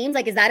other teams?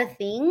 Like, is that a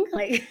thing?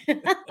 Like,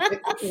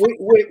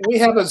 we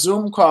have a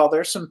Zoom call.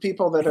 There's some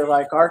people that are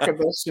like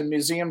archivists and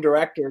museum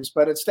directors,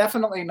 but it's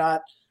definitely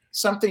not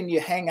something you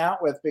hang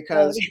out with,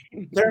 because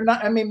they're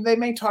not, I mean, they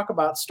may talk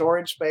about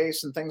storage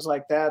space and things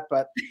like that,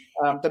 but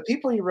the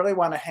people you really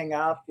want to hang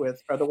out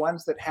with are the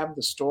ones that have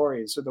the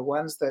stories, or the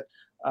ones that,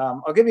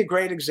 I'll give you a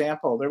great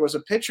example. There was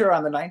a pitcher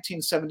on the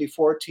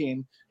 1974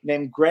 team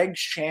named Greg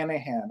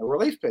Shanahan, a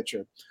relief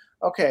pitcher.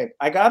 Okay,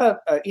 I got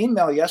an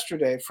email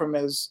yesterday from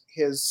his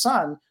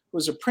son,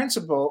 who's a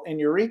principal in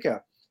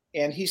Eureka.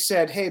 And he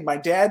said, hey, my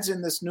dad's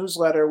in this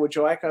newsletter. Would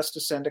you like us to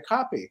send a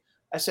copy?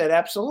 I said,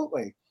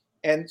 absolutely.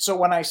 And so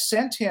when I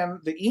sent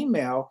him the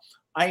email,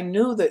 I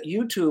knew that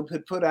YouTube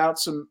had put out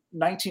some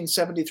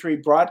 1973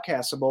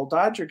 broadcasts of old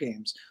Dodger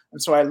games.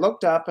 And so I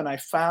looked up and I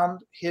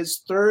found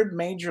his third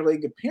major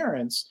league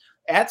appearance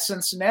at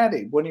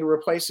Cincinnati when he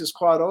replaces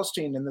Claude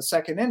Osteen in the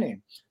second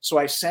inning. So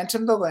I sent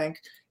him the link.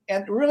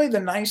 And really the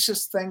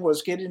nicest thing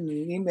was getting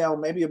an email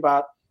maybe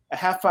about a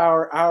half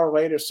hour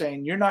later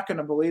saying, you're not going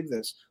to believe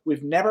this.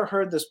 We've never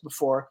heard this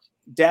before.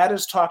 Dad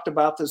has talked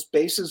about this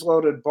bases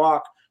loaded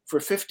balk for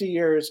 50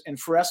 years. And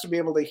for us to be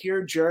able to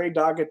hear Jerry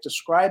Doggett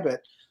describe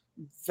it,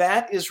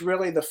 that is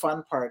really the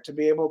fun part, to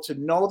be able to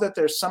know that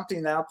there's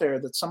something out there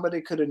that somebody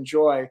could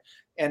enjoy,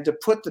 and to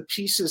put the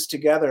pieces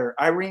together.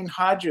 Irene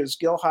Hodges,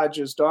 Gil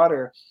Hodges'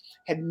 daughter,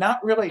 had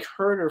not really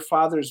heard her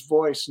father's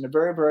voice in a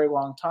very, very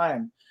long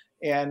time.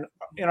 And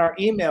in our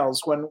emails,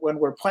 when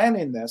we're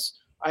planning this,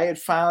 I had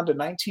found a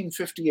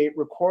 1958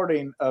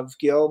 recording of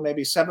Gil,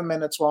 maybe 7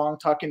 minutes long,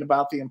 talking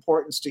about the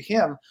importance to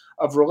him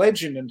of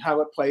religion and how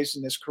it plays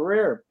in his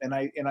career. And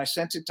I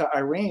sent it to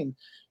Irene.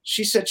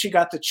 She said she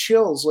got the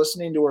chills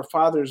listening to her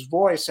father's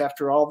voice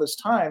after all this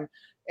time.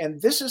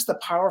 And this is the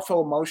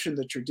powerful emotion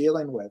that you're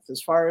dealing with,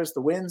 as far as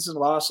the wins and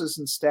losses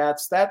and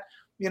stats. That,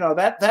 you know,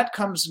 that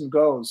comes and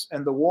goes,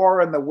 and the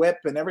war and the whip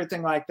and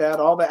everything like that,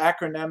 all the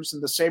acronyms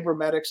and the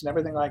sabermetics and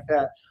everything like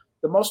that.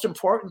 The most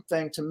important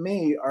thing to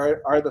me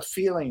are the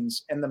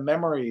feelings and the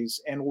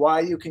memories, and why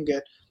you can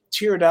get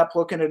teared up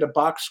looking at a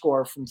box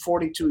score from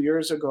 42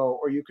 years ago,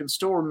 or you can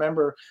still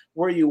remember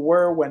where you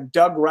were when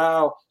Doug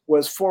Rao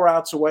was 4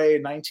 outs away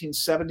in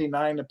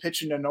 1979 and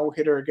pitching a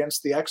no-hitter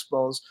against the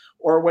Expos,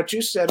 or what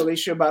you said,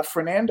 Alicia, about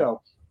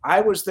Fernando.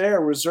 I was there,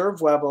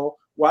 reserve level,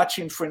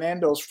 watching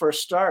Fernando's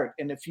first start.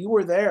 And if you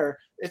were there,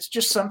 it's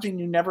just something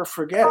you never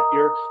forget.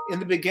 You're in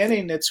the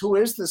beginning, it's who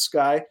is this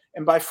guy?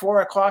 And by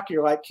 4 o'clock,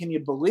 you're like, can you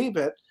believe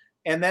it?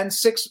 And then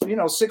 6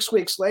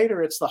 weeks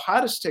later, it's the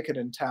hottest ticket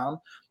in town.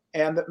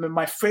 And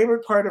my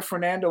favorite part of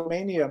Fernando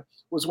Mania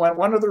was when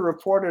one of the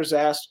reporters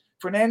asked,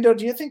 Fernando,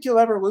 do you think you'll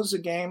ever lose a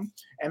game?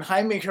 And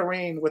Jaime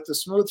Jarrín, with the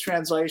smooth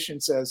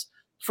translation, says,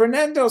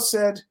 Fernando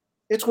said,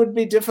 it would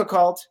be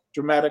difficult,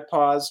 dramatic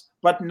pause,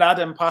 but not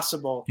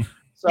impossible.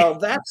 So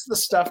that's the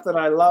stuff that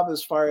I love,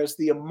 as far as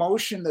the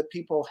emotion that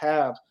people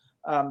have.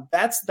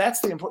 That's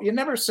the important. You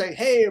never say,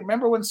 hey,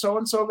 remember when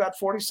so-and-so got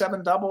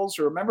 47 doubles,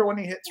 or remember when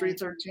he hit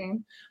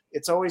 313?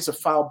 It's always a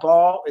foul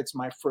ball. It's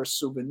my first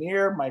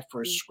souvenir, my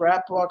first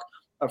scrapbook,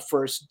 a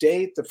first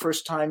date, the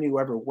first time you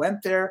ever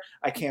went there.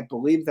 I can't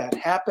believe that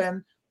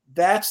happened.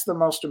 That's the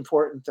most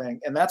important thing.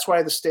 And that's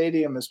why the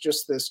stadium is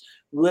just this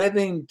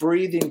living,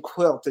 breathing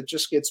quilt that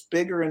just gets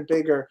bigger and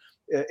bigger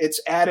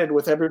it's added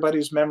with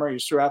everybody's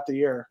memories throughout the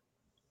year.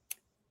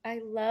 I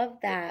love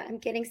that. I'm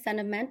getting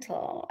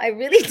sentimental. I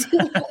really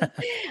do.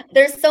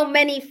 There's so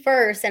many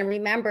firsts and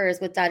remembers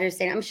with Dodgers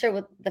Stadium. I'm sure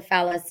with the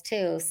fellas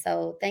too.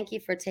 So thank you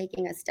for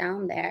taking us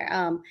down there.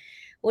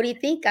 What do you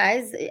think,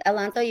 guys?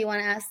 Alonso, you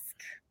want to ask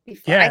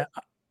before?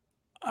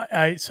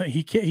 Yeah, so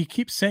he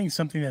keeps saying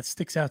something that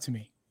sticks out to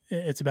me.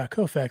 It's about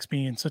Koufax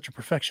being such a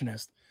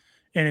perfectionist.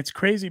 And it's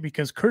crazy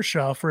because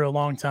Kershaw for a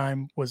long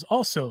time was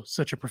also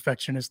such a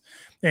perfectionist.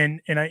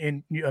 And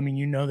I mean,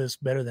 you know this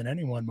better than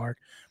anyone, Mark.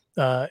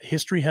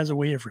 History has a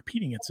way of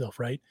repeating itself,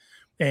 right?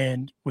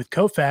 And with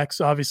Koufax,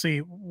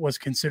 obviously was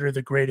considered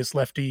the greatest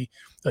lefty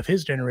of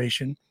his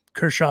generation.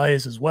 Kershaw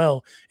is as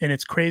well. And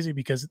it's crazy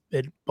because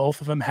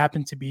both of them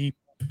happen to be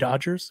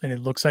Dodgers, and it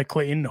looks like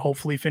Clayton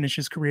hopefully finishes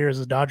his career as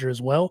a Dodger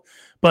as well.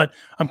 But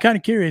I'm kind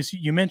of curious.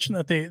 You mentioned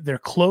that they're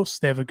close.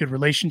 They have a good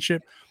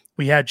relationship.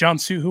 We had John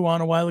Suhu on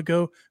a while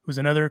ago, who's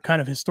another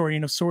kind of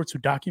historian of sorts who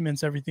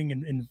documents everything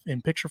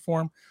in picture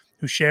form,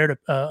 who shared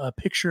a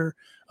picture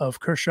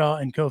of Kershaw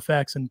and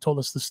Koufax and told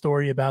us the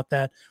story about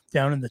that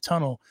down in the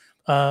tunnel.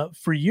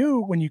 For you,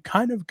 when you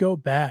kind of go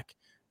back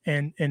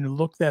and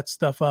look that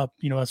stuff up,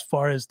 as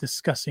far as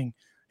discussing,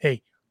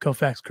 hey,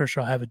 Koufax,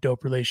 Kershaw have a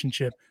dope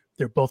relationship.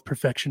 They're both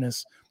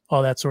perfectionists,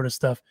 all that sort of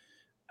stuff.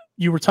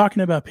 You were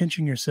talking about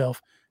pinching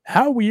yourself.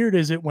 How weird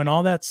is it when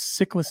all that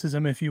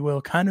cyclicism, if you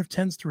will, kind of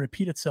tends to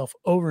repeat itself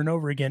over and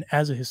over again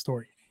as a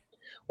historian?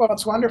 Well,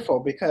 it's wonderful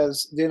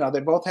because, they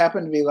both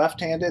happen to be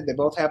left-handed. They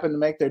both happen to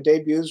make their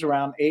debuts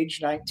around age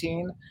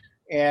 19.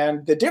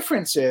 And the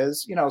difference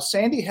is,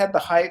 Sandy had the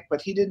height,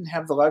 but he didn't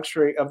have the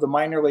luxury of the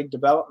minor league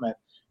development.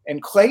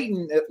 And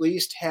Clayton at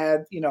least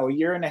had, a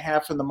year and a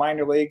half in the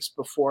minor leagues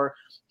before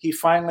he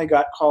finally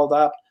got called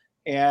up.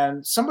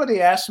 And somebody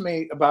asked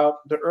me about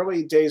the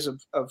early days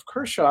of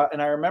Kershaw,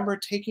 and I remember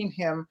taking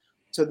him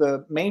to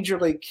the major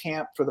league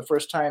camp for the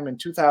first time in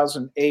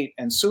 2008,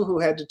 and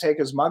Suhu had to take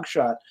his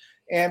mugshot.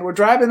 And we're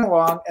driving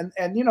along, and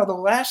the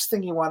last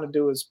thing you want to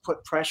do is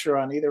put pressure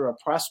on either a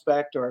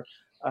prospect or,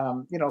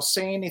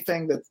 say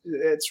anything that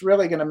it's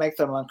really going to make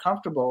them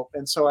uncomfortable.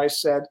 And so I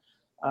said,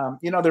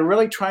 they're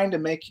really trying to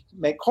make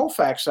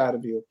Koufax out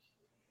of you.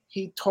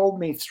 He told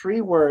me 3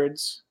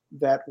 words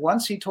that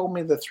once he told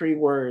me the 3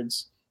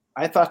 words,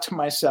 I thought to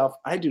myself,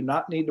 I do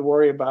not need to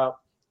worry about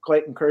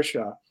Clayton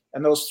Kershaw.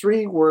 And those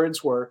 3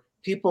 words were,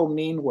 people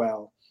mean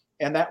well.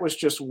 And that was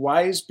just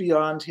wise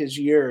beyond his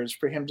years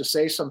for him to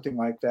say something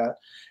like that.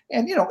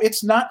 And,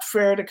 it's not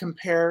fair to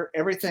compare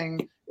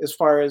everything as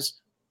far as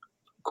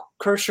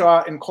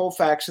Kershaw and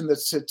Koufax in the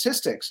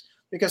statistics,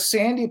 because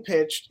Sandy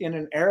pitched in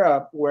an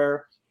era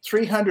where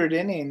 300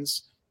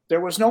 innings,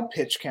 there was no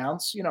pitch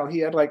counts. He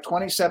had like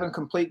 27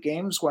 complete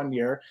games one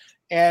year.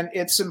 And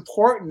it's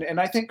important, and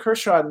I think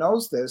Kershaw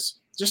knows this,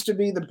 just to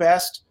be the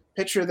best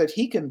pitcher that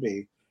he can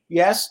be.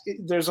 Yes,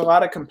 there's a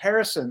lot of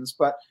comparisons,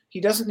 but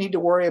he doesn't need to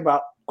worry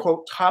about,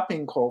 quote,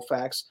 topping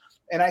Koufax.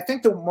 And I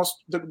think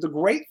the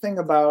great thing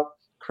about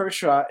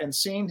Kershaw and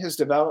seeing his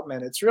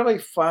development, it's really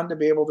fun to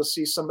be able to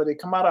see somebody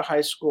come out of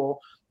high school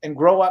and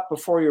grow up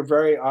before your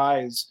very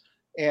eyes.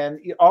 And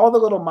all the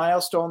little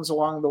milestones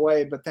along the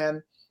way, but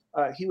then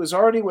he was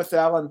already with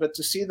Ellen, but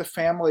to see the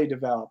family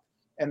develop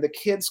and the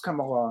kids come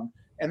along.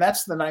 And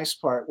that's the nice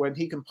part, when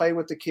he can play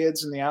with the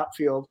kids in the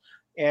outfield.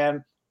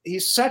 And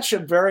he's such a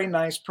very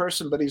nice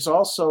person, but he's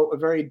also a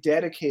very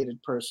dedicated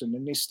person.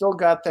 And he's still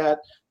got that,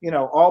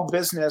 all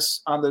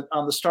business on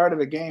the start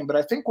of a game. But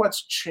I think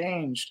what's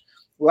changed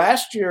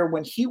last year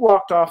when he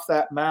walked off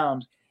that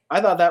mound,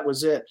 I thought that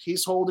was it.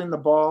 He's holding the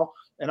ball,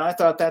 and I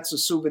thought that's a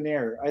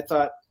souvenir. I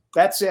thought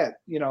that's it.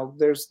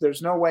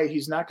 There's no way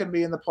he's not going to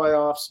be in the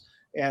playoffs.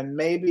 And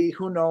maybe,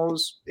 who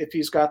knows if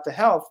he's got the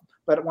health.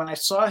 But when I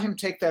saw him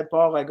take that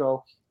ball, I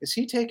go, is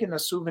he taking a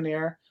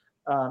souvenir?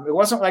 It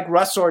wasn't like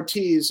Russ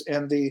Ortiz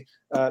and the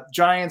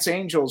Giants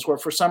Angels, where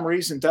for some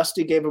reason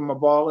Dusty gave him a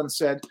ball and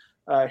said,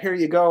 here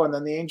you go. And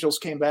then the Angels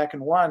came back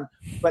and won.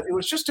 But it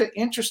was just an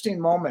interesting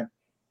moment.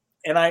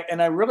 And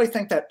I really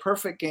think that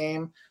perfect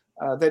game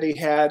that he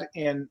had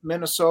in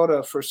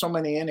Minnesota for so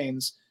many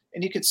innings,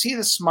 and you could see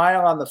the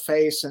smile on the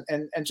face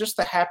and just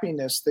the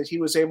happiness that he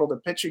was able to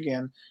pitch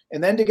again.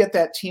 And then to get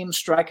that team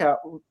strikeout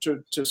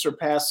to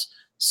surpass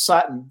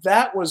Sutton,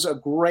 that was a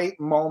great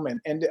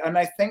moment. And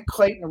I think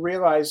Clayton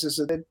realizes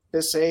that at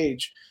this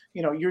age,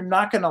 you're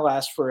not going to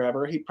last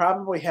forever. He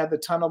probably had the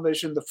tunnel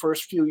vision the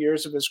first few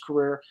years of his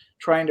career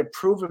trying to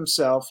prove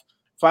himself.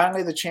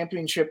 Finally, the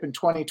championship in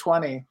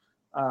 2020.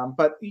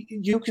 But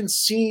you can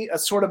see a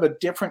sort of a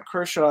different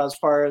Kershaw as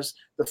far as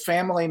the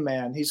family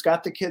man. He's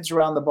got the kids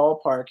around the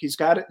ballpark. He's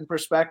got it in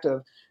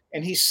perspective,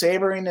 and he's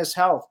savoring his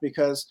health,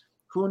 because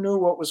who knew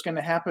what was going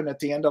to happen at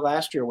the end of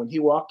last year when he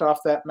walked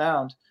off that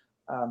mound.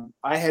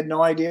 I had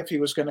no idea if he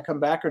was going to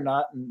come back or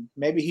not, and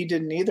maybe he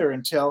didn't either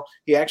until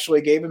he actually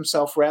gave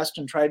himself rest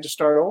and tried to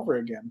start over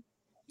again.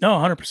 No,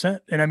 100%.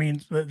 And I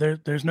mean,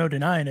 there's no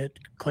denying it.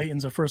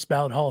 Clayton's a first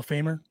ballot Hall of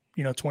Famer.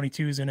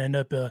 22 is going to end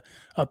up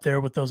up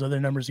there with those other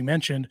numbers you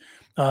mentioned.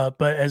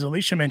 But as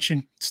Alicia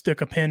mentioned,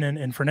 stick a pin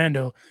in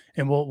Fernando,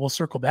 and we'll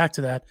circle back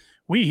to that.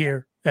 We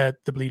here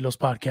at the Bleed Los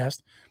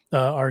podcast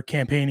are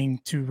campaigning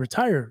to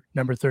retire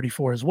number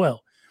 34 as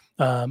well.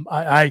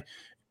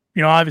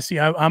 Obviously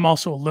I'm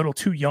also a little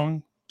too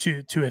young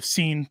to have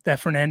seen that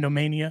Fernando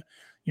mania.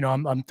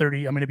 I'm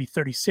 30. I'm going to be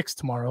 36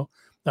 tomorrow.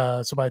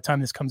 So by the time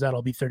this comes out,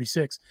 I'll be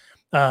 36.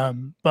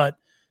 But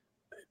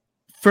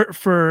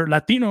for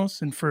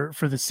Latinos and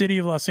for the city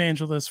of Los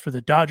Angeles, for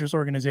the Dodgers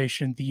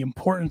organization, the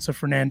importance of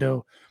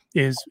Fernando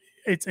is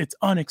it's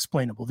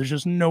unexplainable. There's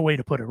just no way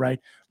to put it, right?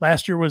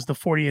 Last year was the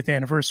 40th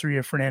anniversary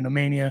of Fernando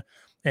Mania.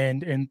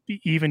 And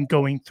even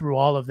going through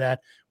all of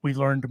that, we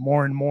learned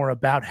more and more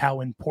about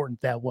how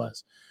important that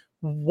was.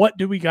 What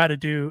do we got to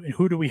do, and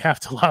who do we have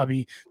to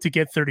lobby to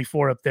get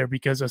 34 up there?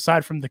 Because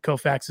aside from the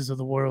Koufaxes of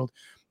the world,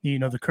 the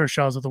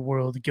Kershaws of the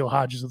world, the Gil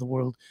Hodges of the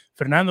world,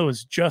 Fernando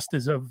is just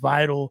as a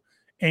vital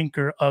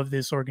anchor of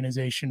this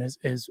organization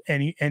as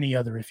any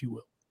other, if you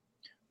will.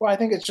 Well, I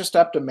think it's just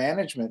up to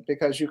management,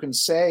 because you can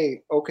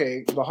say,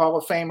 okay, the Hall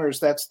of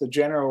Famers, that's the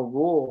general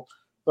rule.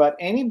 But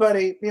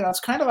anybody, it's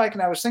kind of like,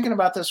 and I was thinking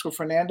about this with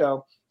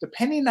Fernando,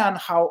 depending on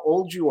how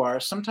old you are,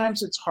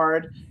 sometimes it's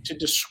hard to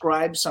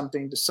describe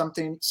something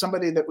to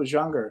somebody that was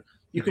younger.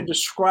 You can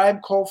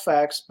describe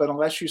Koufax, but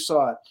unless you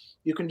saw it.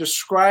 You can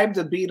describe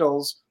the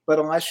Beatles, but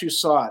unless you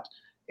saw it.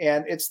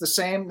 And it's the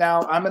same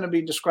now. I'm going to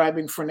be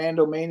describing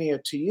Fernando Mania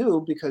to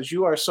you because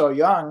you are so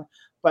young.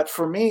 But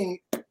for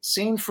me,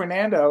 seeing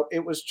Fernando,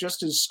 it was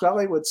just, as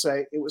Scully would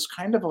say, it was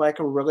kind of like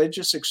a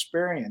religious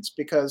experience,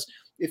 because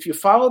if you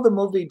follow the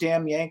movie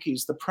Damn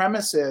Yankees, the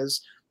premise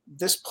is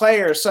this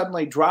player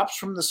suddenly drops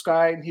from the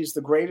sky and he's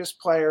the greatest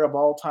player of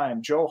all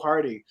time, Joe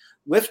Hardy,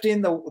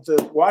 lifting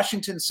the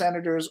Washington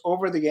Senators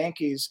over the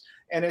Yankees.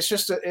 And it's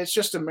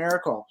just a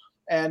miracle.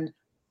 And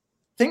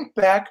think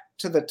back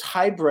to the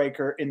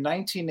tiebreaker in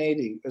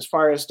 1980, as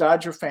far as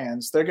Dodger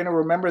fans. They're going to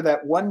remember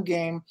that one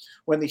game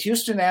when the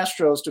Houston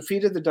Astros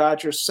defeated the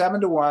Dodgers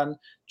 7-1.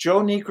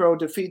 Joe Niekro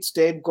defeats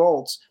Dave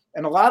Goltz.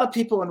 And a lot of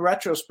people in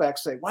retrospect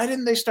say, why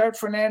didn't they start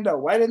Fernando?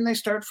 Why didn't they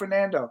start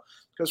Fernando?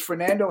 Because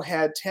Fernando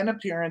had 10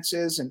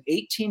 appearances and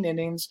 18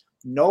 innings,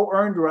 no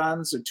earned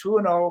runs, a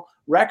 2-0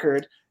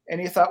 record.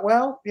 And you thought,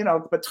 well,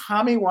 but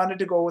Tommy wanted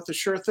to go with the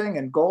sure thing.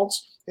 And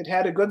Goltz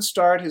had a good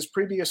start, his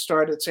previous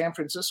start at San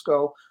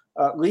Francisco,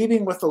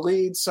 leaving with the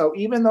lead. So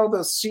even though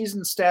the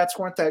season stats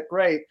weren't that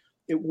great,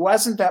 it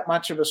wasn't that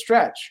much of a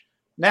stretch.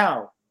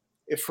 Now,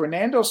 if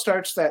Fernando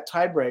starts that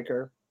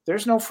tiebreaker,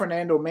 there's no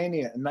Fernando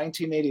Mania in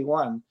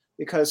 1981,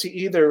 because he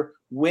either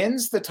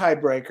wins the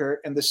tiebreaker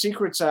and the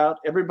secret's out,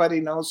 everybody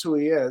knows who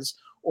he is,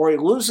 or he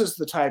loses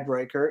the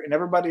tiebreaker and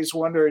everybody's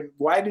wondering,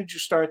 why did you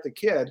start the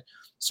kid?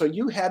 So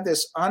you had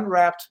this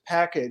unwrapped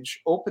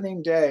package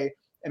opening day,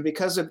 and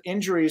because of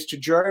injuries to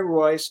Jerry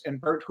Royce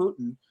and Bert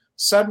Hooton,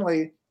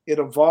 suddenly it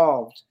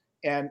evolved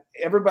and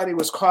everybody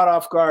was caught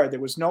off guard. There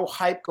was no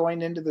hype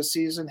going into the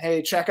season.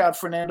 Hey, check out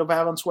Fernando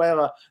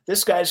Valenzuela.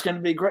 This guy's going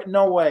to be great.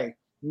 No way.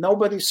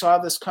 Nobody saw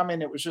this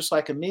coming. It was just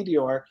like a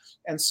meteor.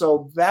 And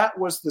so that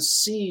was the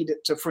seed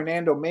to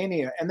Fernando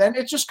Mania. And then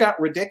it just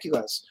got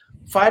ridiculous.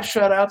 5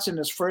 shutouts in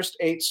his first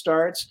 8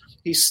 starts.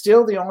 He's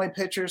still the only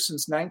pitcher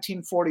since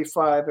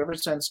 1945, ever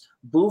since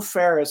Boo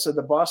Ferris of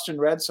the Boston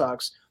Red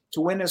Sox,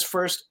 to win his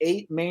first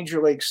 8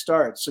 major league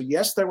starts. So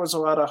yes, there was a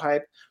lot of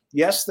hype.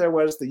 Yes, there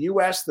was the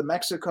U.S., the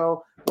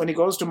Mexico. When he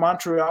goes to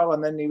Montreal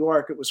and then New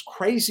York, it was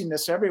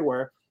craziness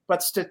everywhere.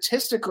 But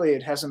statistically,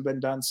 it hasn't been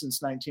done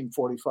since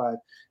 1945.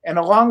 And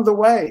along the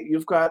way,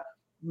 you've got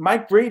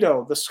Mike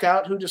Brito, the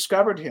scout who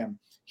discovered him.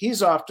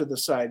 He's off to the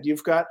side.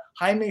 You've got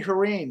Jaime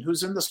Jarrín,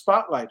 who's in the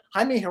spotlight.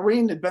 Jaime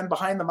Jarrín had been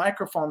behind the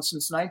microphone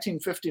since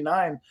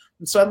 1959.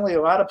 And suddenly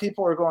a lot of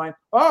people are going,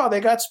 oh,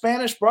 they got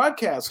Spanish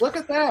broadcasts. Look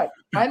at that.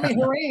 Jaime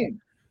Jarrín.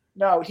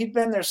 No, he'd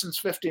been there since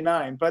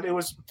 59. But it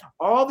was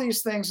all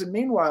these things. And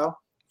meanwhile,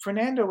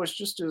 Fernando was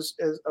just as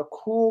a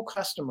cool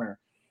customer.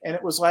 And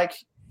it was like,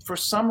 for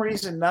some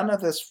reason, none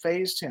of this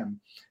fazed him.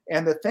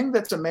 And the thing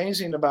that's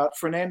amazing about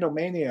Fernando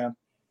Mania,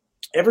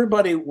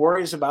 everybody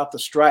worries about the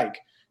strike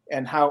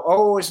and how,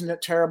 oh, isn't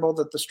it terrible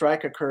that the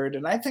strike occurred?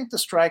 And I think the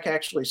strike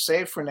actually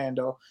saved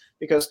Fernando,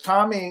 because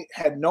Tommy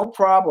had no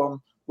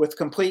problem with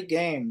complete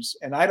games.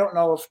 And I don't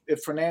know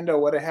if Fernando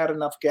would have had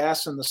enough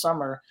gas in the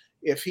summer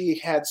if he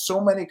had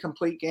so many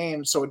complete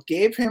games. So it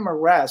gave him a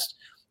rest.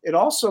 It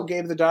also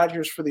gave the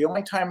Dodgers, for the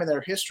only time in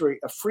their history,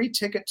 a free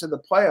ticket to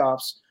the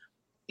playoffs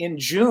in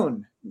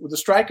June. The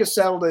strike is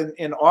settled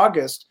in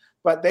August,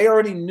 but they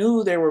already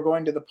knew they were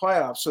going to the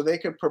playoffs, so they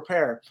could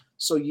prepare.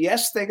 So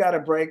yes, they got a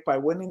break by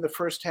winning the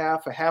first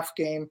half, a half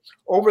game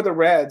over the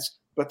Reds.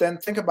 But then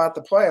think about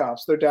the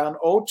playoffs. They're down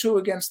 0-2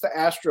 against the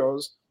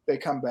Astros. They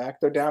come back.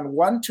 They're down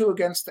 1-2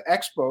 against the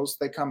Expos.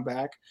 They come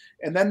back.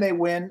 And then they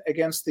win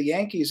against the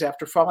Yankees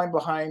after falling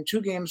behind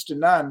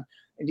 2-0.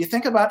 And you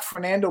think about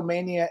Fernando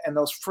Mania and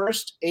those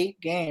first 8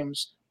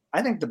 games.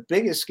 I think the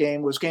biggest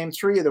game was Game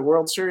 3 of the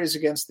World Series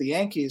against the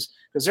Yankees,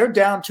 because they're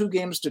down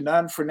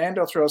 2-0.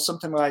 Fernando throws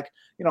something like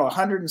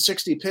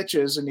 160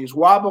 pitches, and he's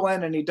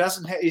wobbling, and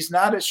he's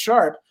not as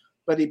sharp,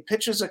 but he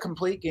pitches a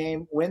complete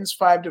game, wins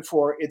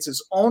 5-4. It's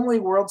his only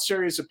World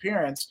Series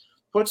appearance,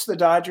 puts the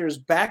Dodgers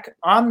back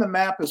on the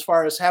map as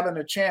far as having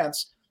a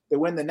chance. They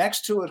win the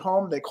next 2 at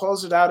home. They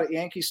close it out at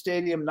Yankee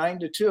Stadium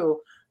 9-2.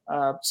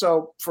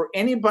 So for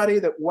anybody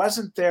that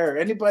wasn't there,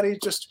 anybody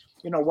just,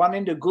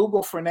 wanting to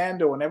Google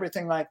Fernando and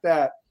everything like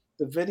that,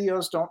 the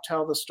videos don't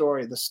tell the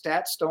story. The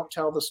stats don't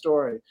tell the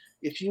story.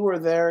 If you were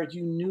there,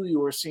 you knew you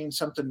were seeing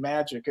something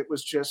magic. It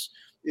was just,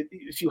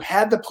 if you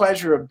had the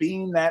pleasure of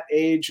being that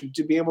age and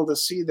to be able to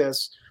see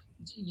this,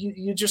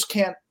 you just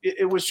can't.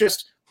 It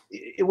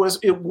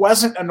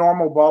wasn't a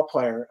normal ball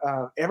player.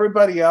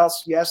 Everybody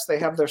else, yes, they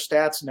have their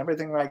stats and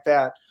everything like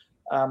that.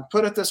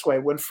 Put it this way: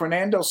 when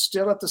Fernando's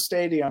still at the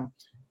stadium,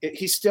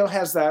 he still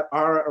has that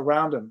aura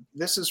around him.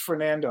 This is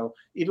Fernando.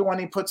 Even when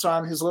he puts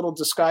on his little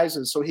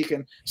disguises so he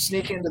can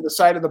sneak into the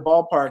side of the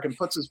ballpark and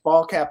puts his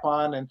ball cap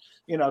on and,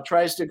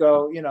 tries to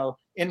go,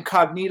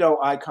 incognito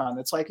icon.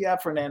 It's like, yeah,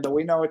 Fernando,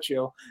 we know it's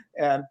you.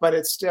 But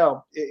it's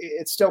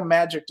still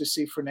magic to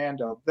see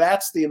Fernando.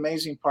 That's the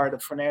amazing part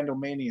of Fernando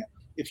Mania.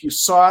 If you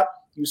saw it,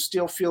 you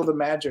still feel the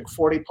magic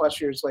 40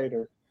 plus years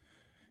later.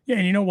 Yeah.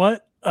 And you know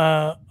what?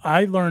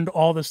 I learned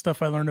all the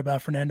stuff I learned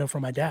about Fernando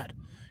from my dad.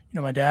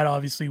 My dad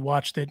obviously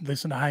watched it,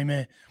 listened to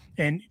Jaime,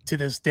 and to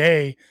this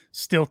day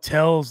still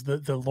tells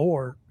the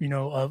lore,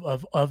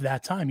 of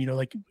that time.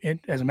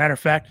 As a matter of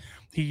fact,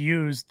 he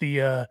used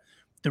the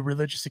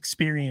religious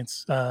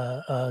experience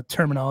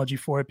terminology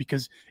for it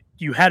because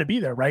you had to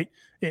be there, right,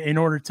 in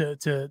order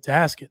to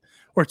ask it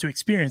or to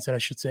experience it, I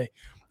should say.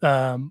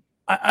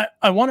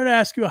 I wanted to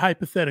ask you a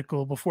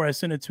hypothetical before I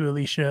send it to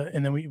Alicia,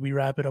 and then we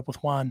wrap it up with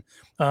Juan.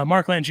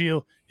 Mark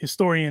Langill,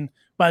 historian.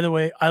 By the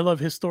way, I love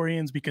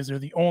historians because they're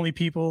the only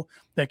people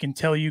that can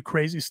tell you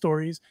crazy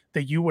stories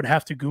that you would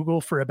have to Google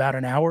for about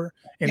an hour,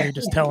 and they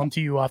just tell them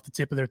to you off the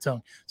tip of their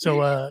tongue.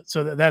 So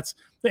that's,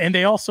 and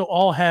they also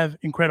all have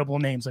incredible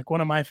names. Like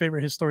one of my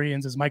favorite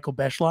historians is Michael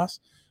Beschloss.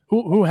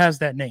 Who has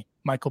that name?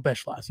 Michael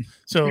Beschloss.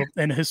 So,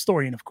 and a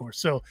historian, of course.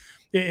 So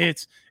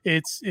it's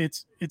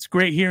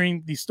great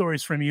hearing these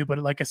stories from you. But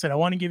like I said, I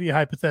want to give you a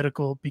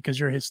hypothetical because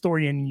you're a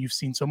historian and you've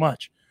seen so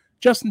much.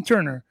 Justin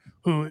Turner,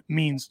 who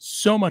means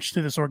so much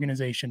to this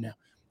organization now,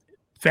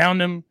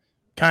 found him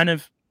kind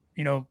of,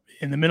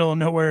 in the middle of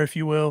nowhere, if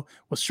you will,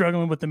 was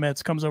struggling with the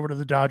Mets, comes over to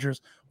the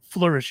Dodgers,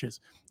 flourishes,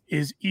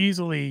 is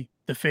easily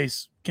the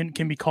face,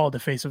 can be called the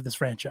face of this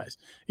franchise,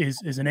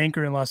 is an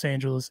anchor in Los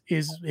Angeles,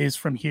 is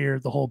from here,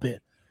 the whole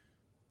bit.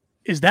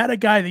 Is that a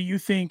guy that you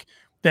think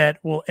that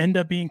will end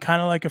up being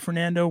kind of like a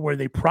Fernando, where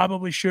they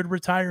probably should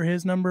retire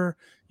his number,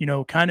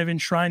 kind of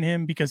enshrine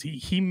him, because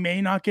he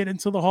may not get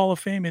into the Hall of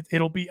Fame.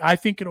 I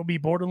think it'll be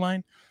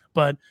borderline,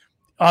 but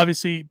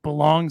obviously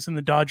belongs in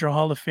the Dodger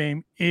Hall of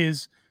Fame,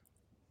 is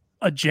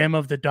a gem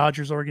of the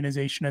Dodgers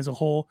organization as a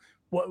whole.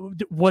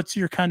 What's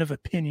your kind of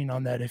opinion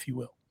on that, if you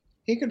will?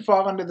 He could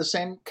fall into the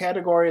same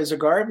category as a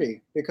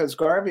Garvey, because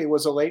Garvey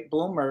was a late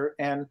bloomer,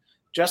 and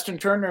Justin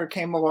Turner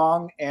came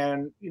along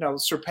and,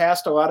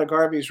 surpassed a lot of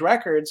Garvey's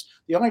records.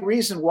 The only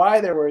reason why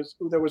there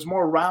was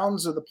more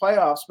rounds of the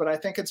playoffs, but I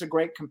think it's a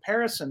great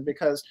comparison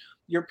because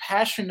you're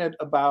passionate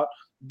about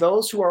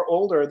those who are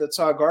older that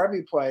saw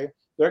Garvey play.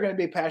 They're going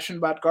to be passionate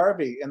about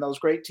Garvey and those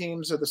great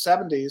teams of the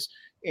 70s.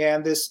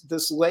 And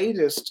this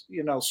latest,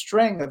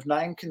 string of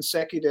 9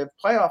 consecutive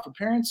playoff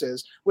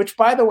appearances, which,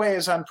 by the way,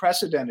 is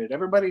unprecedented.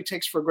 Everybody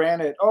takes for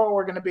granted,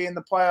 we're going to be in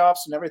the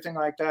playoffs and everything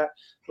like that.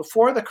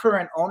 Before the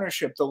current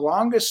ownership, the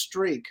longest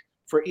streak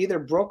for either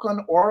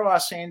Brooklyn or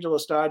Los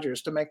Angeles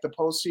Dodgers to make the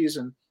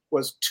postseason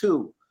was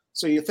 2.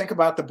 So you think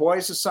about the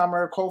Boys of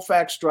Summer,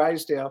 Koufax,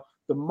 Drysdale.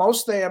 The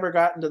most they ever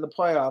got into the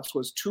playoffs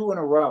was 2 in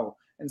a row,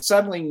 and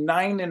suddenly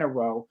 9 in a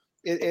row.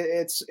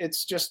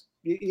 It's just,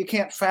 you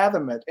can't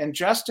fathom it. And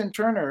Justin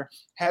Turner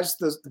has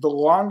the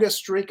longest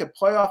streak of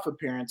playoff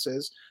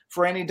appearances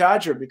for any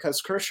Dodger,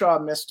 because Kershaw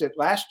missed it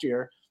last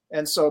year.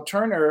 And so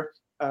Turner,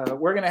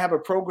 we're going to have a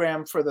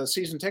program for the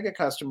season ticket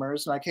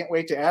customers, and I can't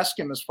wait to ask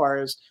him as far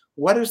as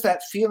what is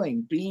that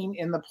feeling being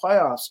in the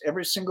playoffs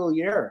every single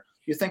year.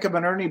 You think of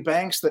an Ernie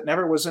Banks that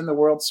never was in the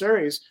World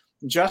Series.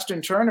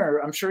 Justin Turner,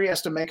 I'm sure he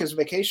has to make his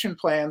vacation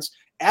plans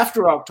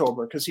after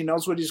October because he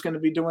knows what he's going to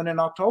be doing in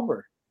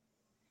October.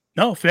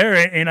 No, fair.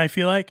 And I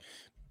feel like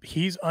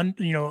he's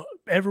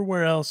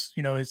everywhere else,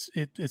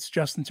 it's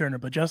Justin Turner,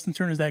 but Justin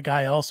Turner is that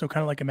guy also,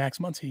 kind of like a Max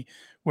Muncy,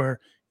 where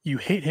you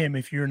hate him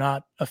if you're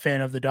not a fan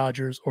of the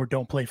Dodgers or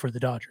don't play for the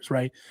Dodgers,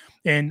 right?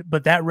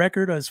 But that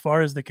record, as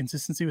far as the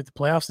consistency with the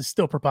playoffs, is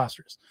still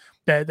preposterous.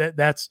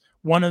 That's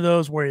one of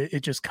those where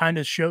it just kind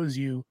of shows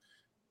you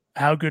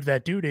how good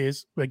that dude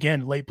is.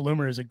 Again, late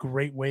bloomer is a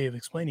great way of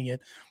explaining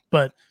it,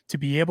 but to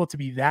be able to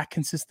be that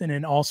consistent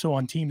and also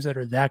on teams that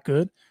are that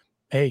good,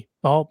 hey,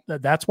 well,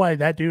 that's why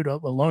that dude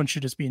alone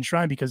should just be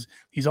enshrined, because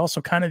he's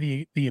also kind of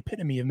the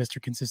epitome of Mr.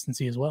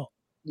 Consistency as well.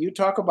 You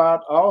talk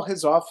about all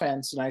his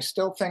offense, and I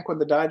still think when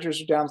the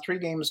Dodgers are down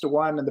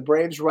 3-1 and the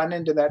Braves run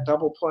into that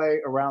double play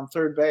around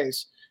third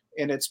base,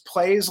 and it's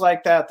plays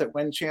like that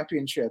win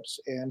championships.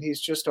 And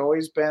he's just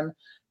always been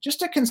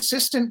just a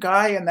consistent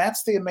guy, and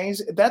that's the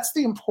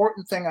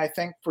important thing, I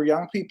think, for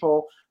young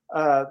people.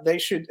 They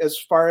should, as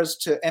far as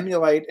to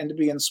emulate and to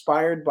be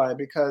inspired by,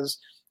 because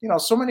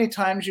so many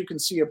times you can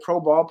see a pro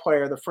ball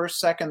player the first,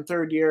 second,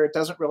 third year, it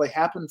doesn't really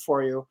happen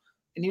for you.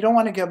 And you don't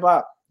want to give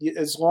up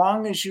as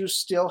long as you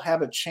still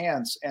have a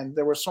chance. And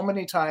there were so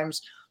many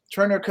times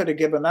Turner could have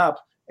given up,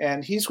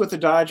 and he's with the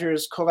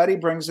Dodgers. Coletti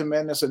brings him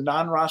in as a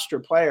non-roster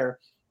player.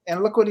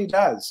 And look what he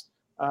does.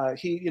 Juan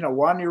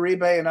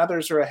Uribe and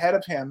others are ahead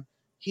of him.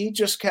 He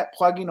just kept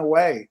plugging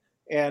away.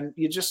 And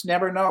you just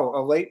never know,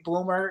 a late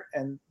bloomer.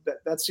 And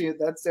that's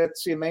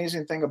the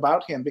amazing thing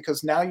about him,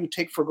 because now you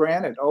take for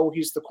granted, oh,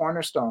 he's the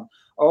cornerstone.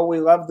 Oh, we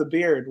love the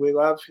beard. We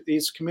love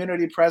these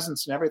community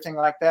presence and everything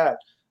like that.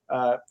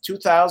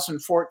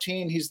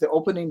 2014, he's the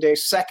opening day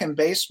second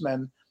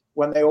baseman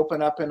when they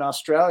open up in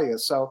Australia.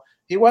 So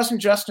he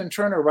wasn't Justin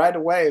Turner right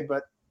away,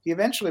 but he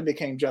eventually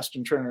became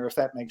Justin Turner, if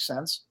that makes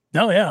sense.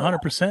 No, yeah,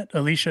 100%.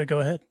 Alicia, go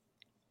ahead.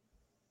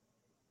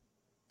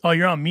 Oh,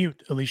 you're on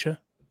mute, Alicia.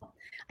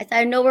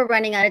 I know we're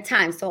running out of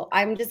time, so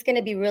I'm just going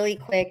to be really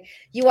quick.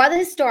 You are the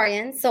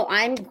historian, so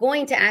I'm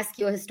going to ask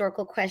you a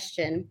historical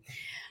question.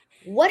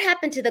 What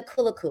happened to the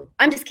Kulaku?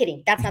 I'm just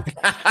kidding. That's not the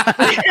question.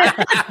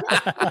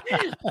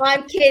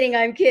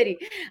 I'm kidding.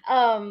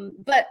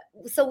 But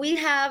so we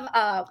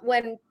have,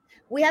 when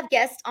we have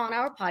guests on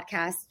our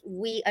podcast,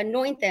 we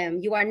anoint them.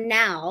 You are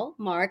now,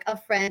 Mark, a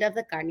friend of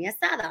the Carne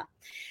Asada.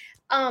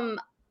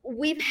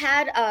 We've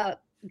had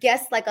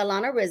guests like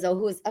Alana Rizzo,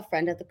 who is a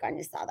friend of the Carne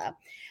Asada.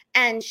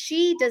 And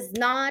she does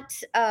not,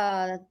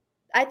 I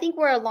think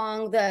we're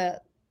along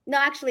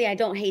actually, I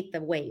don't hate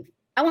the wave.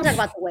 I want to talk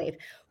about the wave.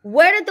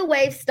 Where did the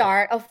wave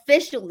start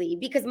officially?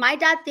 Because my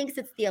dad thinks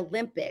it's the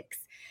Olympics.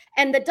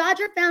 And the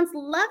Dodger fans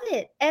love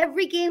it.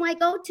 Every game I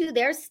go to,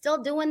 they're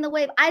still doing the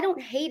wave. I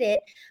don't hate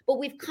it, but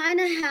we've kind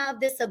of have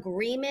this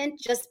agreement,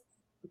 just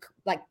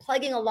like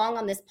plugging along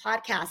on this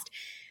podcast,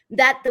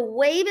 that the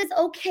wave is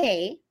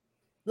okay,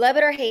 love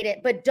it or hate it,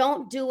 but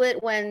don't do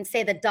it when,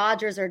 say, the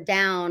Dodgers are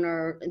down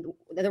or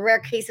the rare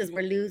cases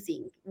we're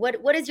losing.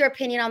 What is your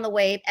opinion on the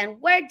wave, and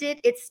where did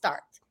it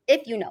start,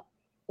 if you know?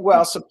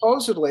 Well,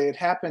 supposedly it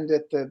happened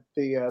at the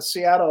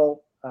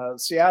Seattle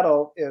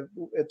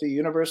at the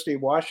University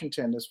of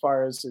Washington, as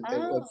far as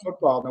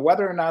football. Now,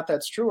 whether or not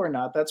that's true or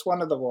not, that's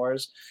one of the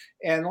wars.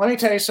 And let me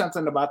tell you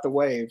something about the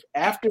wave.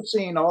 After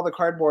seeing all the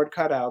cardboard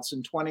cutouts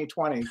in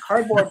 2020,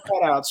 cardboard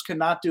cutouts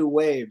cannot do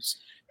waves.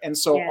 And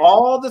so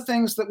all the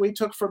things that we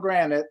took for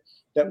granted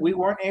that we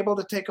weren't able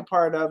to take a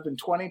part of in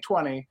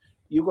 2020,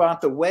 you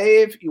want the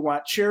wave, you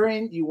want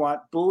cheering, you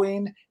want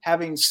booing,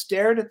 having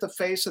stared at the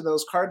face of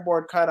those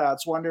cardboard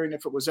cutouts, wondering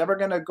if it was ever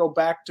going to go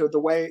back to the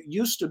way it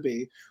used to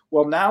be.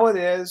 Well, now it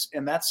is,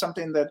 and that's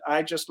something that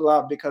I just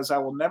love, because I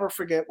will never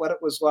forget what it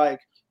was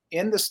like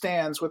in the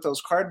stands with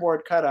those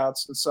cardboard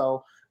cutouts. And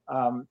so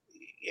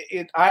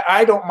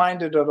I don't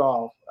mind it at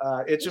all.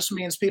 It just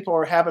means people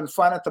are having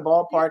fun at the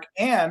ballpark,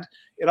 and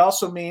it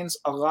also means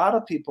a lot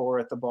of people are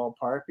at the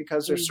ballpark,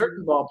 because there's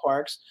certain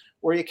ballparks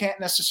where you can't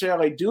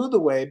necessarily do the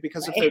wave,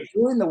 because if they're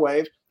doing the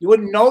wave, you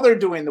wouldn't know they're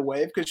doing the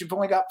wave because you've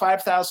only got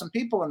 5,000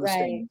 people in the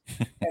stadium.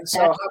 And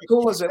so how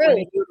cool is it when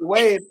you do the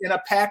wave in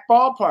a packed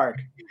ballpark?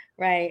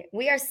 Right.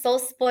 We are so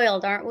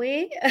spoiled, aren't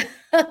we?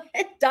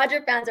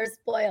 Dodger fans are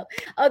spoiled.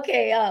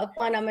 Okay,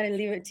 Juan, I'm going to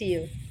leave it to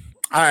you.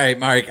 All right,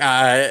 Mark.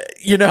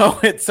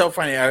 It's so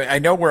funny. I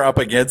know we're up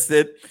against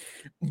it,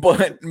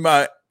 but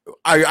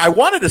I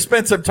wanted to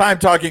spend some time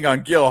talking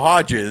on Gil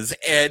Hodges.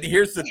 And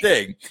here's the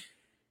thing.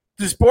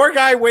 This poor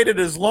guy waited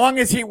as long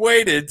as he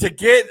waited to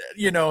get,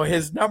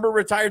 his number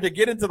retired, to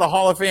get into the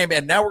Hall of Fame.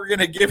 And now we're going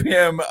to give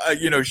him,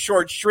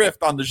 short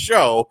shrift on the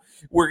show.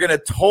 We're going to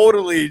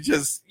totally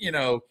just,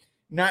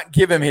 not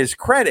give him his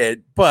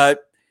credit.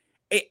 But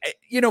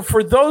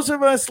for those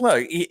of us,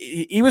 look,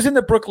 he was in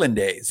the Brooklyn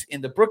days.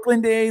 In the Brooklyn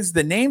days,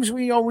 the names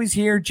we always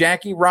hear,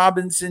 Jackie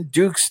Robinson,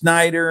 Duke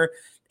Snyder,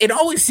 it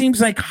always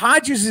seems like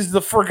Hodges is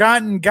the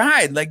forgotten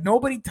guy. Like,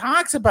 nobody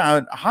talks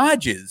about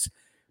Hodges.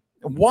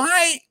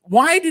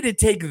 Why did it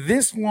take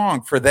this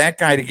long for that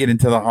guy to get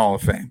into the Hall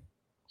of Fame?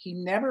 He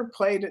never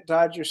played at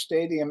Dodger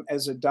Stadium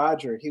as a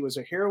Dodger. He was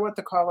a hero at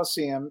the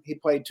Coliseum. He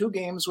played 2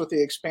 games with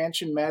the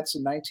expansion Mets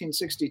in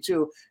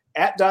 1962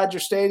 at Dodger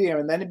Stadium,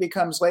 and then he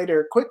becomes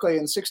later, quickly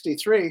in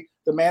 63,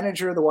 the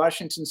manager of the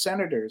Washington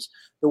Senators.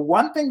 The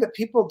one thing that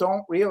people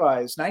don't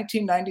realize,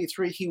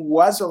 1993, he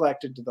was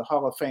elected to the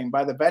Hall of Fame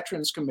by the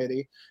Veterans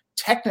Committee,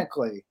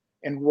 technically.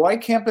 And Roy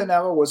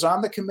Campanella was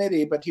on the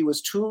committee, but he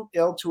was too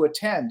ill to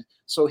attend.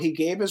 So he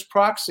gave his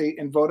proxy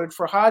and voted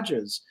for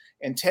Hodges.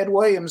 And Ted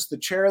Williams, the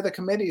chair of the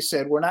committee,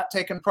 said, we're not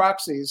taking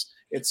proxies.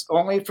 It's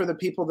only for the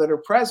people that are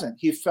present.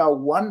 He fell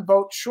 1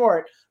 vote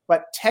short,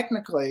 but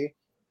technically,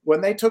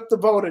 when they took the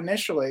vote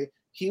initially,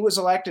 he was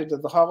elected to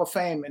the Hall of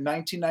Fame in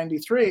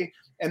 1993.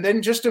 And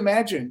then just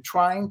imagine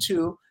trying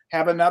to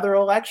have another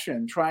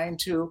election, trying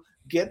to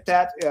get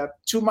that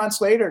 2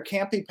 months later,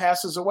 Campy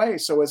passes away.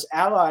 So his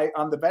ally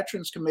on the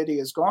Veterans Committee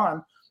is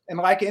gone. And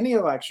like any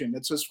election,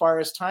 it's as far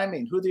as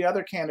timing, who the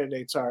other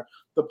candidates are,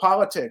 the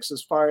politics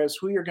as far as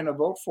who you're going to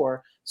vote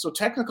for. So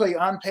technically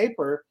on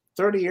paper,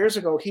 30 years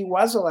ago, he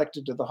was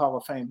elected to the Hall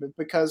of Fame, but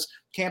because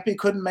Campy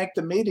couldn't make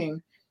the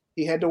meeting,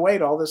 he had to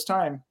wait all this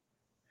time.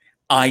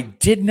 I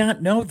did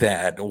not know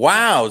that.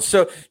 Wow.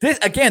 So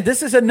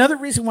this is another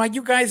reason why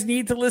you guys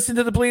need to listen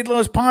to the Bleed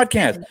Lows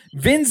podcast.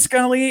 Vin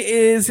Scully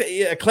is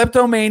a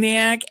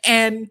kleptomaniac,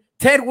 and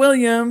Ted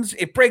Williams,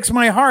 it breaks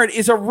my heart,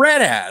 is a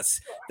red ass.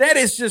 That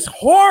is just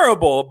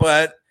horrible.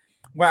 But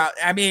wow,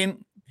 I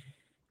mean,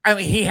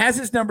 he has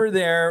his number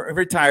there,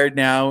 retired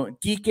now.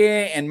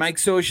 Kike and Mike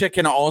Sosha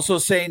can also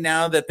say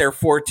now that their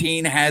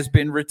 14 has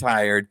been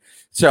retired.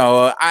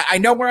 So I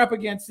know we're up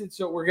against it,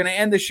 so we're going to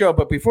end the show.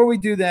 But before we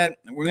do that,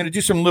 we're going to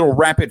do some little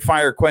rapid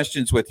fire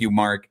questions with you,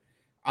 Mark.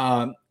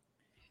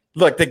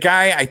 Look, the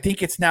guy, I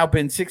think it's now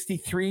been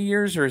 63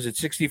 years, or is it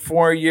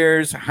 64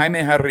 years? Jaime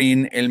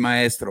Jarrín, El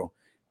Maestro.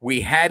 We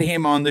had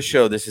him on the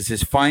show. This is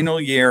his final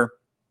year.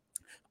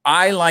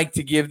 I like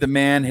to give the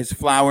man his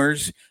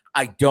flowers.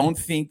 I don't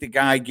think the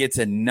guy gets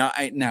enough.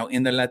 Now,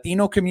 in the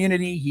Latino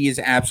community, he is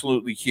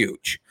absolutely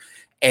huge.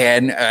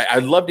 And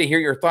I'd love to hear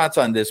your thoughts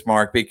on this,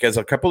 Mark, because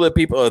a couple of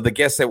people, the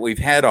guests that we've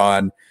had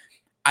on,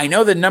 I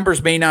know the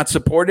numbers may not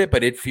support it,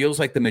 but it feels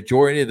like the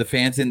majority of the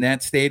fans in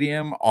that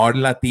stadium are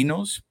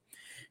Latinos.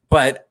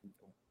 But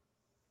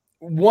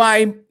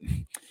why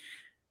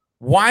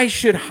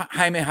should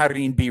Jaime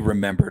Jarrín be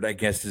remembered, I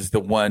guess, is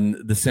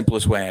the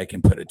simplest way I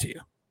can put it to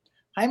you.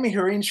 Jaime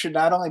Jarrín should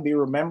not only be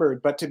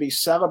remembered, but to be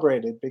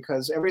celebrated,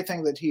 because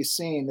everything that he's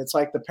seen, it's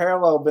like the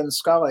parallel of Vin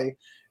Scully,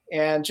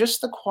 and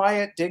just the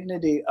quiet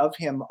dignity of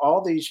him all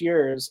these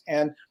years.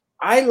 And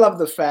I love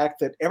the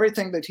fact that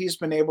everything that he's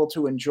been able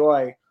to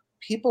enjoy,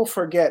 people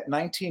forget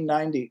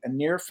 1990, a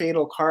near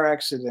fatal car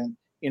accident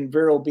in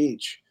Vero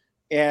Beach.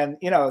 And,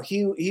 you know,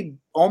 he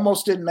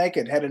almost didn't make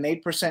it, had an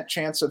 8%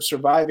 chance of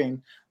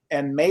surviving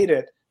and made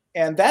it.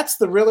 And that's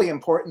the really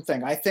important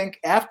thing. I think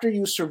after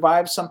you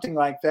survive something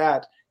like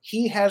that,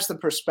 he has the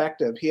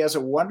perspective. He has a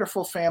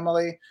wonderful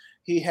family.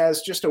 He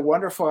has just a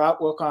wonderful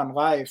outlook on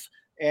life.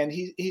 And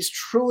he's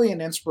truly an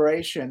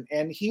inspiration.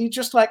 And he,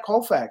 just like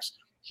Koufax,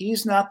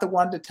 he's not the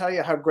one to tell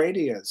you how great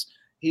he is.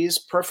 He's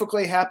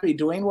perfectly happy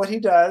doing what he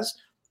does.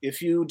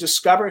 If you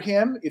discover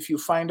him, if you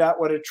find out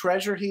what a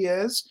treasure he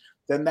is,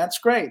 then that's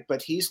great.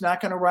 But he's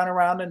not going to run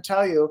around and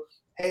tell you,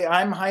 hey,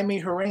 I'm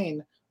Jaime Jarrín.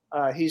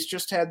 He's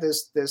just had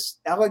this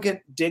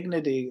elegant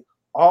dignity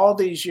all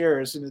these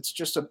years, and it's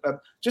just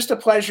a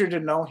pleasure to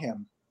know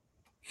him.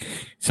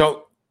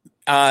 So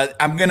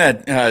I'm going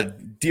to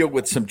deal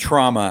with some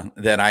trauma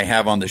that I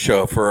have on the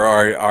show. For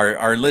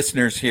our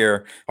listeners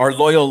here, our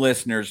loyal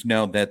listeners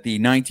know that the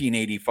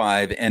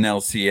 1985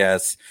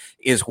 NLCS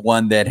is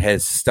one that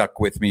has stuck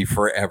with me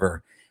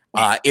forever.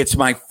 It's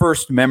my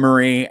first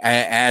memory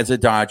as a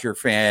Dodger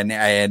fan,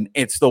 and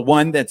it's the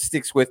one that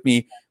sticks with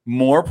me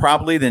more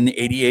probably than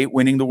 88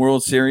 winning the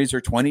World Series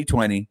or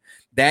 2020.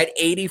 That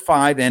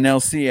 85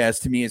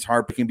 NLCS to me is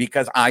heartbreaking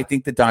because I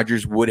think the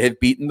Dodgers would have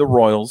beaten the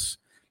Royals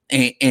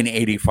in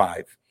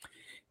 85.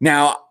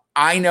 Now,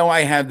 I know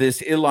I have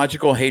this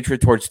illogical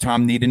hatred towards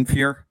Tom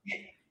Niedenfuer.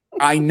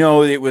 I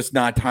know it was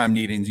not Tom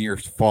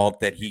Niedenfuer's fault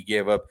that he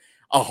gave up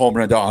a home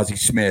run to Ozzie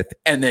Smith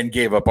and then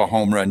gave up a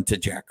home run to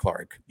Jack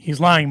Clark.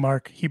 He's lying,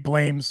 Mark. He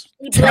blames.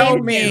 Tell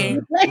me,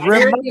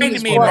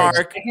 remind me,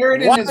 Mark,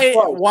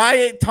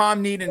 why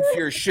Tom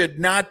Niedenfuer should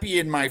not be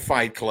in my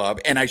fight club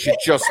and I should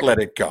just let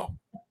it go.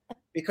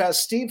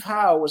 Because Steve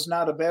Howe was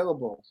not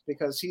available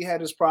because he had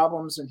his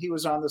problems and he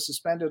was on the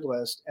suspended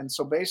list. And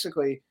so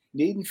basically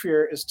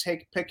Niedenfuer is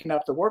picking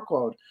up the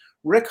workload.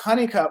 Rick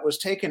Honeycutt was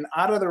taken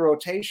out of the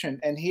rotation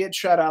and he had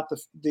shut out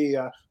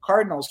the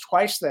Cardinals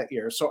twice that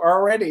year. So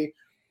already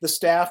the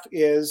staff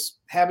is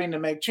having to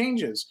make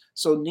changes.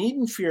 So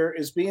Niedenfuer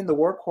is being the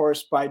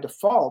workhorse by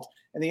default.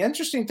 And the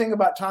interesting thing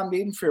about Tom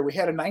Niedenfuer, we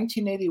had a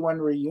 1981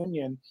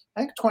 reunion,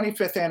 I think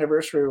 25th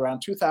anniversary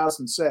around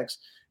 2006.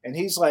 And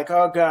he's like,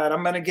 oh, God,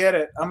 I'm going to get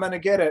it. I'm going to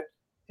get it.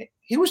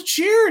 He was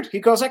cheered. He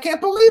goes, I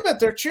can't believe it.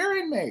 They're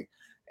cheering me.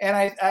 And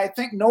I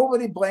think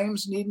nobody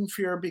blames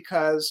Niedenfuer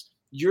because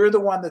you're the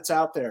one that's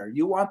out there.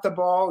 You want the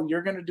ball.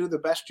 You're going to do the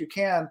best you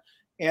can.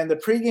 And the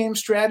pregame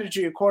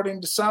strategy, according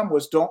to some,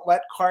 was don't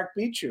let Clark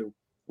beat you.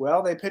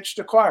 Well, they pitched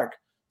to Clark.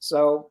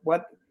 So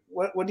what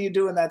do you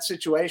do in that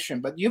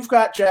situation? But you've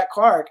got Jack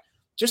Clark.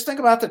 Just think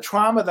about the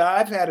trauma that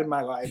I've had in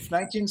my life.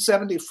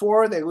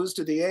 1974, they lose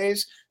to the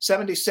A's.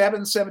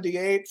 77,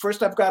 78.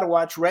 First, I've got to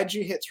watch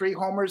Reggie hit 3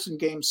 homers in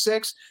Game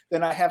 6.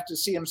 Then I have to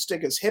see him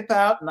stick his hip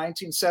out in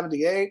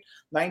 1978.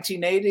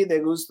 1980,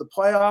 they lose the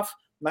playoff.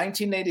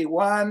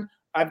 1981,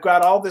 I've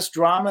got all this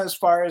drama as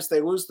far as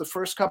they lose the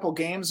first couple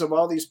games of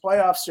all these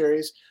playoff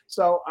series.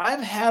 So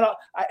I've had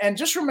and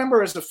just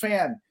remember as a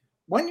fan,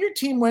 when your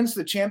team wins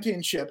the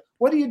championship,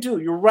 what do?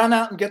 You run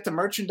out and get the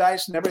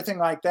merchandise and everything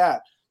like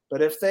that.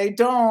 But if they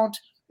don't,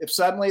 if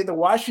suddenly the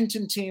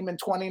Washington team in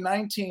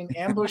 2019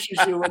 ambushes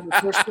you in the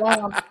first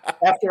round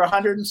after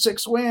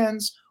 106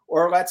 wins,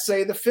 or let's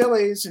say the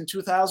Phillies in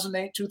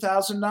 2008,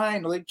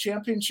 2009 League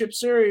Championship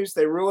Series,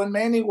 they ruined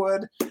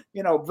Mannywood.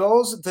 You know,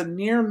 the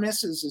near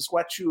misses is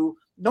what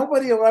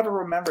nobody will ever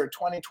remember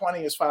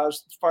 2020 as far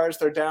as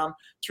they're down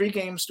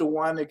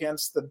 3-1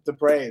 against the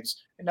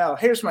Braves. And now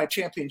here's my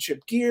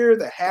championship gear,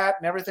 the hat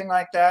and everything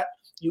like that.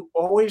 You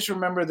always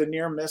remember the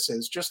near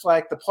misses, just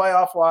like the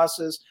playoff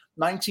losses,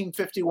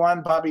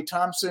 1951, Bobby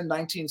Thompson.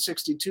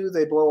 1962,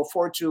 they blow a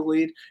 4-2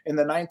 lead in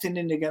the ninth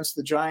inning against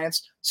the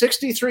Giants.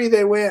 63,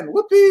 they win.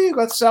 Whoopee,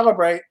 let's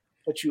celebrate.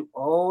 But you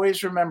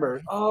always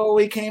remember, oh,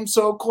 we came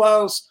so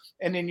close.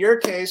 And in your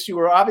case, you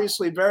were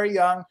obviously very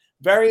young,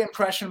 very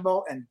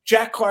impressionable, and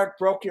Jack Clark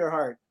broke your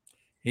heart.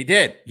 He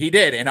did.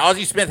 And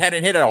Ozzie Smith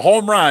hadn't hit a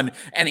home run,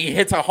 and he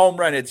hits a home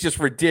run. It's just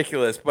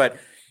ridiculous. But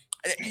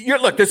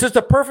look, this is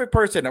the perfect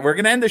person. And we're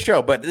going to end the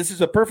show, but this is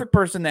the perfect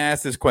person to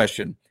ask this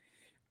question.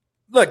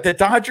 Look, the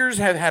Dodgers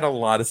have had a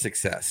lot of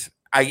success.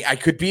 I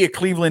could be a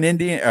Cleveland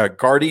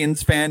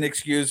Guardians fan,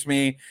 excuse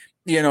me,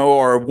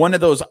 or one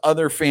of those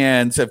other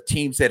fans of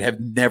teams that have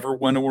never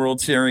won a World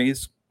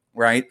Series,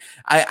 right?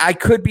 I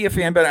could be a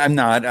fan, but I'm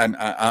not.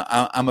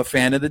 I'm a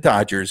fan of the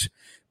Dodgers.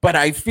 But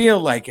I feel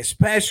like,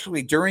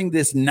 especially during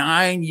this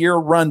 9-year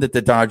run that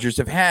the Dodgers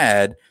have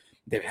had,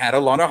 they've had a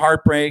lot of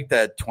heartbreak.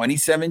 That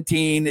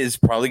 2017 is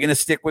probably going to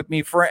stick with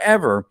me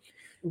forever.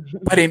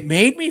 But it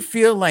made me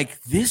feel like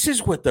this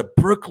is what the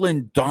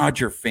Brooklyn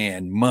Dodger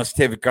fan must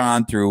have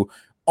gone through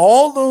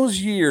all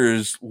those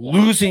years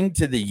losing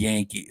to the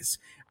Yankees.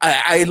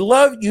 I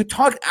love you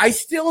talk. I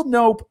still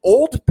know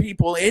old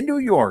people in New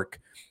York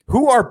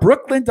who are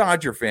Brooklyn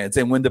Dodger fans.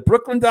 And when the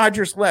Brooklyn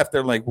Dodgers left,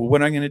 they're like, well,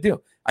 what am I going to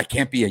do? I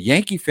can't be a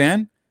Yankee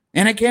fan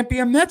and I can't be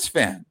a Mets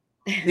fan.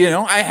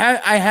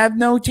 I have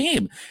no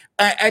team.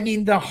 I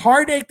mean, the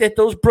heartache that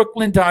those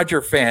Brooklyn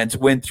Dodger fans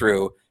went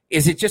through,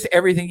 is it just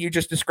everything you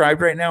just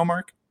described right now,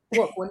 Mark?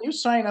 Look, when you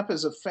sign up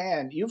as a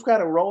fan, you've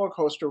got a roller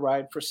coaster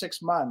ride for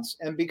 6 months.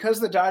 And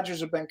because the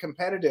Dodgers have been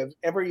competitive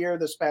every year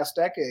this past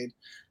decade,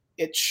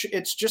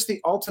 it's just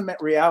the ultimate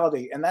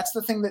reality. And that's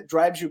the thing that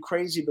drives you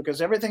crazy,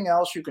 because everything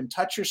else, you can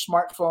touch your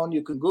smartphone,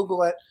 you can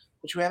Google it,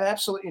 but you have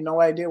absolutely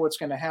no idea what's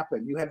going to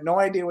happen. You have no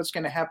idea what's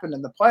going to happen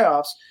in the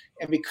playoffs.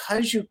 And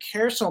because you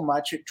care so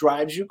much, it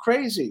drives you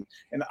crazy.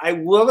 And I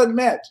will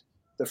admit,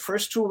 the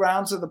first 2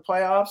 rounds of the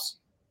playoffs,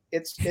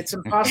 it's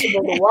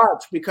impossible to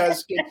watch,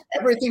 because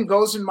everything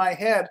goes in my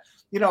head,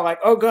 like,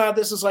 oh God,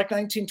 this is like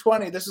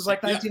 1920, this is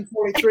like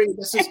 1943,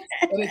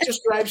 and it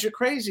just drives you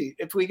crazy.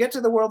 If we get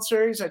to the World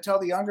Series, I tell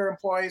the younger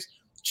employees,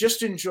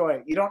 just enjoy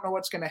it. You don't know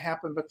what's going to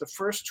happen, but the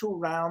first 2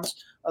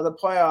 rounds of the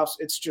playoffs,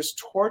 it's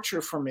just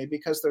torture for me,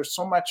 because there's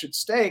so much at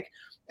stake.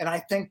 And I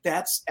think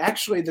that's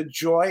actually the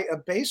joy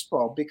of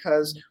baseball,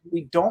 because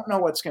we don't know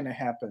what's going to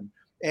happen.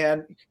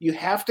 And you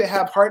have to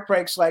have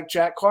heartbreaks like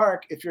Jack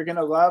Clark if you're going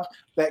to love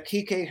that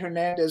Kike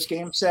Hernandez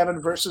Game 7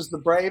 versus the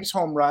Braves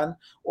home run,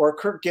 or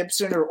Kirk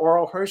Gibson or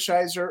Oral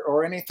Hershiser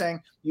or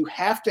anything. You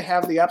have to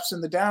have the ups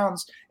and the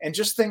downs. And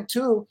just think,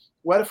 too,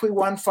 what if we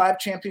won 5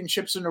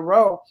 championships in a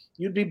row?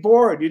 You'd be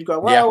bored. You'd go,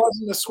 well, it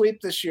wasn't a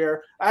sweep this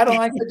year. I don't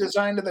like the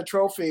design of the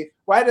trophy.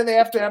 Why do they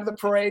have to have the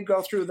parade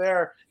go through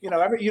there?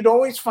 You'd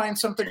always find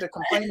something to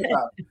complain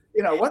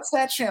about. What's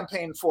that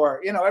champagne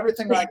for?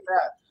 Everything like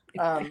that.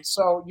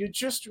 So you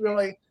just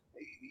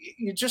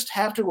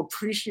have to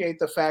appreciate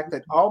the fact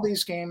that all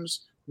these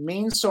games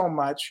mean so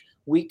much.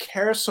 We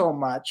care so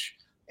much,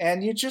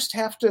 and you just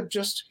have to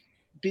just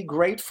be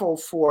grateful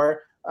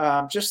for.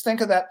 Just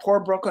think of that poor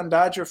Brooklyn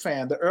Dodger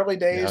fan, the early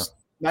days,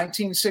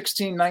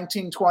 1916,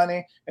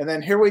 1920, and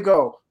then here we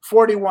go,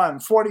 41,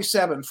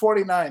 47,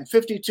 49,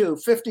 52,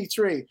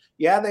 53.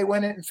 Yeah, they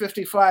win it in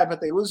 55, but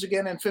they lose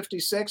again in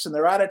 56, and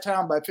they're out of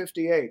town by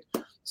 58.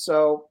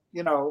 So,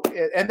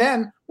 and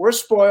then we're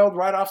spoiled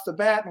right off the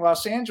bat in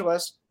Los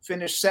Angeles,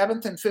 finished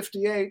 7th in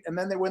 58, and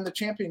then they win the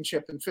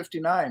championship in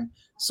 59.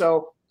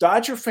 So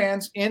Dodger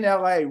fans in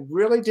LA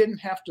really didn't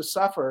have to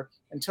suffer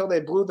until they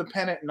blew the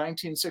pennant in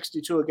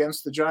 1962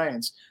 against the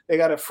Giants. They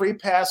got a free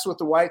pass with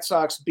the White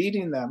Sox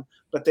beating them,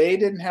 but they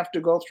didn't have to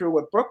go through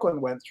what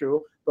Brooklyn went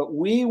through. But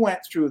we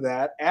went through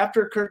that.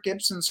 After Kirk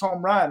Gibson's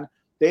home run,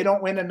 they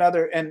don't win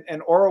another, and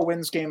Oro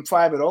wins Game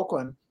 5 at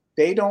Oakland.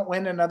 They don't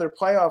win another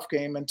playoff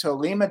game until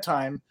Lima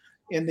time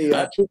in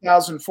the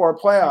 2004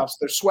 playoffs.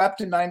 They're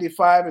swept in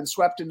 95 and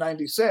swept in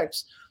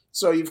 96.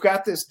 So you've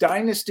got this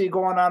dynasty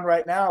going on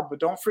right now. But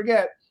don't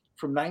forget,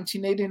 from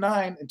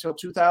 1989 until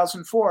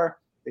 2004,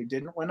 they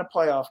didn't win a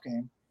playoff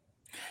game.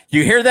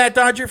 You hear that,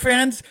 Dodger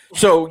fans?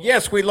 So,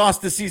 yes, we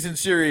lost the season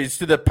series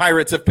to the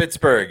Pirates of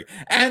Pittsburgh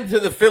and to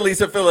the Phillies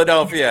of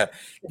Philadelphia.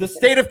 The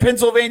state of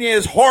Pennsylvania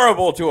is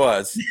horrible to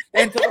us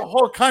and to the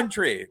whole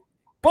country.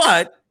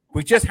 But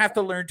we just have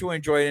to learn to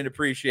enjoy it and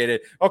appreciate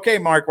it. Okay,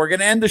 Mark, we're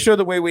going to end the show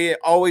the way we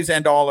always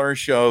end all our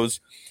shows.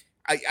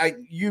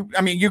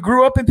 You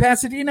grew up in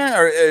Pasadena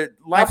or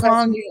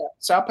lifelong?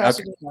 South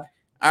Pasadena. Okay.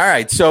 All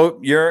right. So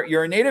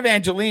you're a native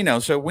Angelino.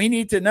 So we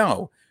need to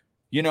know,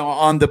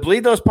 on the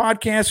Bleed Those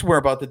podcasts, we're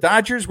about the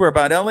Dodgers, we're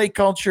about LA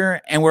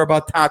culture, and we're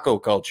about taco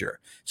culture.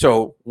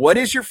 So what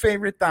is your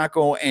favorite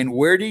taco, and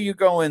where do you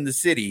go in the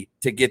city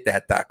to get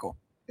that taco?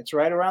 It's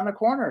right around the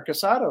corner,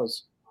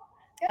 Casados.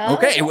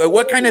 Okay.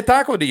 What kind of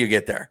taco do you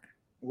get there?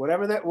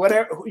 Whatever.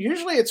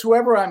 Usually it's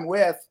whoever I'm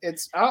with.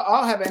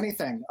 I'll have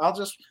anything. I'll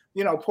just,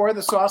 pour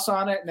the sauce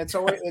on it, and it's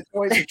always a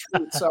treat.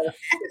 So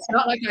it's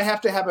not like I have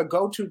to have a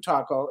go-to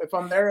taco. If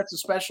I'm there, it's a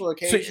special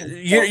occasion. So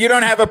you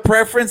don't have a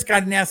preference,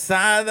 carne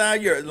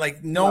asada? You're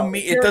like no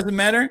meat. It doesn't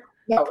matter.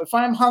 No, if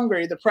I'm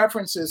hungry, the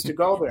preference is to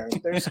go there.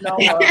 There's no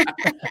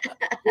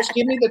just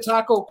give me the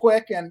taco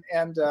quick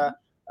and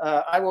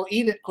I will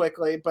eat it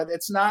quickly. But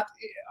it's not.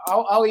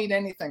 I'll eat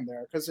anything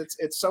there because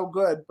it's so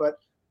good. But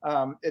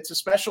it's a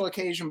special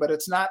occasion. But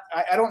it's not.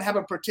 I don't have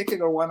a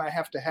particular one I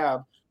have to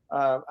have.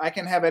 I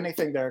can have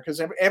anything there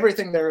because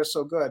everything there is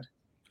so good.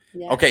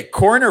 Yeah. Okay,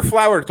 corn or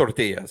flour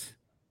tortillas?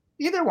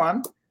 Either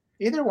one.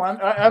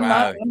 I'm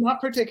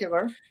not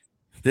particular.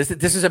 This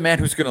is a man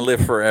who's going to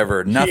live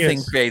forever.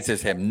 Nothing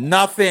phases him.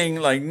 Nothing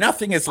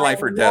is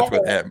life or death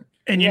with him.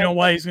 And you know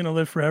why he's going to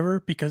live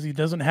forever? Because he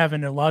doesn't have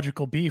an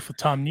illogical beef with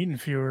Tom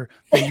Niedenfuer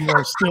that you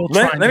are still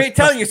trying. Let me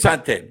tell you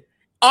something.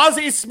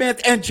 Ozzie Smith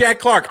and Jack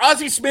Clark.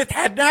 Ozzie Smith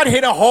had not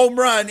hit a home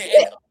run.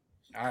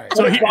 All right.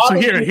 So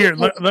here,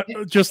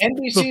 just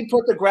NBC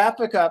put the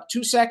graphic up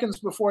 2 seconds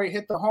before he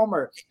hit the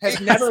homer. Has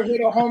never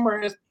hit a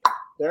homer.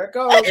 There it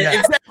goes.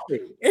 Yeah.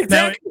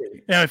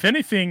 Exactly. Now, if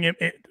anything,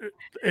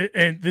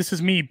 and this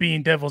is me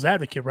being devil's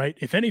advocate, right?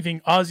 If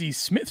anything, Ozzie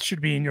Smith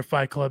should be in your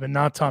Fight Club and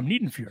not Tom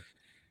Niedenfuer.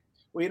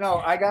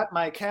 Well, I got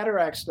my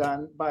cataracts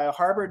done by a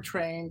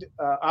Harvard-trained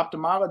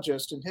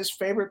ophthalmologist, and his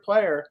favorite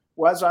player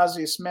was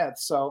Ozzie Smith.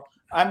 So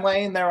I'm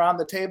laying there on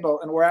the table,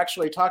 and we're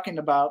actually talking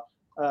about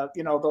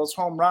those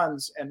home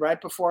runs. And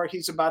right before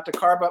he's about to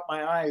carve up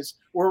my eyes,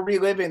 we're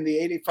reliving the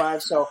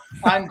 85. So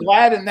I'm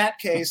glad in that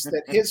case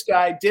that his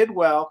guy did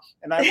well.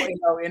 And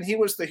and he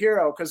was the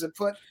hero because it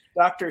put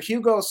Dr.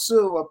 Hugo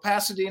Su of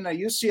Pasadena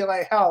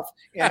UCLA Health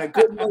in a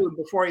good mood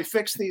before he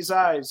fixed these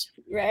eyes.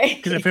 Right.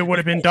 Because if it would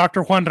have been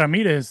Dr. Juan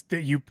Ramirez,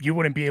 that you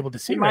wouldn't be able to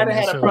see. He might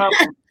have had a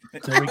problem.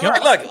 There we go.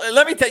 Look,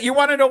 let me tell you. You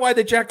want to know why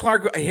the Jack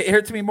Clark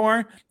hurts me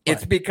more?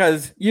 It's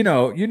because you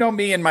know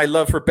me and my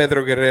love for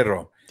Pedro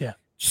Guerrero. Yeah.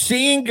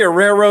 Seeing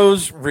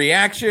Guerrero's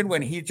reaction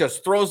when he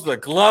just throws the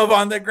glove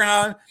on the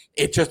ground,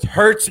 it just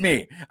hurts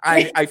me.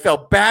 I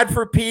felt bad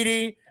for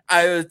Petey.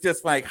 I was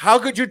just like, how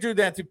could you do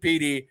that to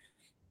Petey?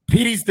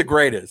 Petey's the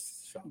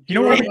greatest. Do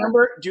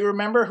you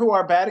remember who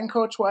our batting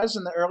coach was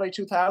in the early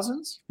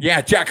 2000s?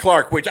 Yeah, Jack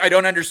Clark, which I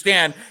don't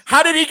understand.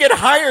 How did he get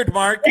hired,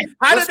 Mark?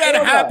 How did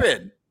that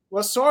happen?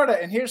 Well, sort of.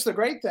 And here's the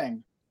great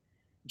thing.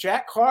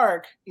 Jack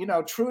Clark,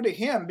 true to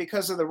him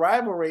because of the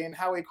rivalry and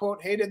how he,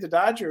 quote, hated the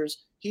Dodgers,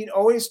 he'd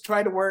always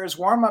try to wear his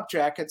warm-up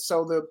jacket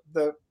so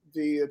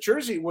the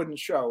jersey wouldn't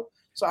show.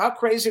 So how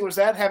crazy was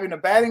that, having a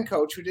batting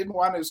coach who didn't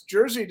want his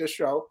jersey to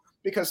show?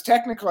 Because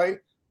technically,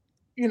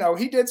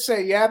 he did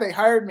say, yeah, they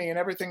hired me and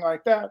everything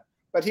like that.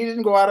 But he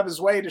didn't go out of his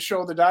way to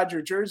show the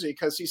Dodger jersey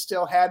because he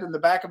still had in the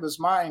back of his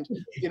mind,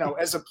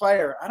 as a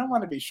player, I don't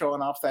want to be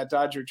showing off that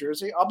Dodger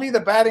jersey. I'll be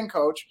the batting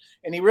coach.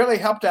 And he really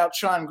helped out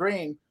Sean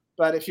Green.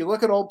 But if you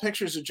look at old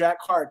pictures of Jack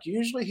Clark,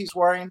 usually he's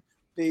wearing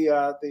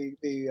the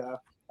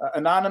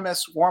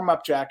anonymous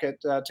warm-up jacket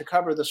to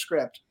cover the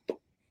script.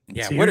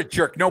 Yeah, what a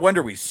jerk. No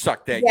wonder we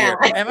sucked that year.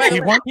 And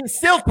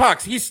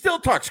he still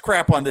talks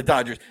crap on the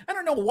Dodgers. I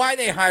don't know why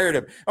they hired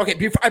him.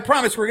 Okay, I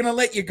promise we're going to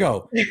let you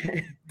go.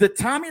 The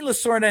Tommy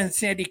Lasorda and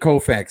Sandy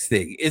Koufax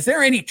thing, is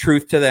there any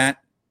truth to that?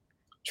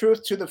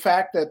 Truth to the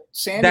fact that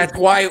Sandy... That's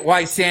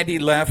why Sandy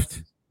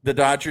left the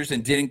Dodgers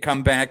and didn't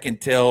come back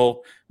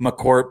until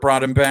McCourt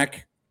brought him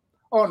back?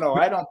 Oh, no,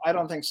 I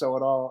don't think so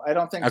at all. I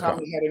don't think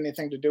Tommy had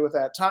anything to do with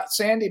that.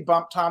 Sandy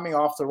bumped Tommy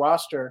off the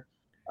roster.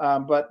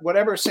 But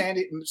whatever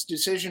Sandy's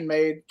decision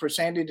made for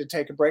Sandy to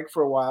take a break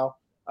for a while,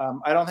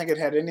 I don't think it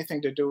had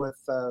anything to do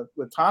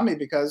with Tommy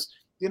because,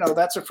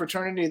 that's a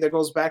fraternity that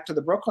goes back to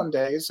the Brooklyn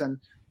days. And,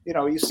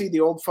 you see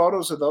the old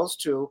photos of those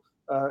two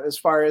as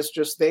far as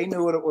just they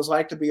knew what it was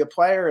like to be a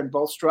player and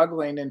both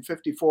struggling in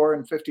 54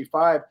 and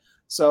 55.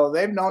 So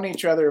they've known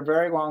each other a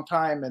very long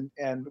time.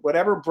 And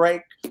whatever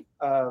break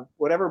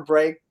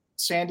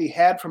Sandy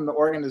had from the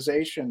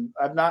organization,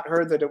 I've not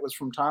heard that it was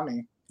from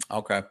Tommy.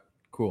 Okay,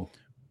 cool.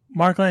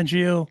 Mark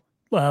Langill,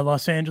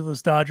 Los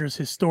Angeles Dodgers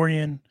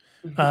historian.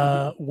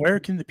 Where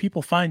can the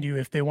people find you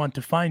if they want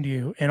to find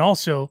you? And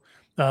also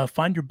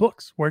find your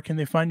books. Where can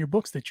they find your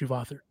books that you've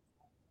authored?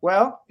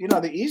 Well,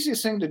 the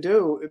easiest thing to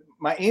do,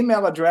 my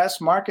email address,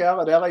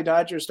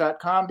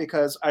 markl@ladodgers.com,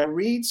 because I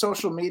read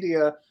social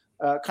media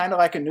kind of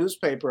like a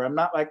newspaper. I'm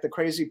not like the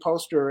crazy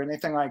poster or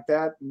anything like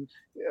that. And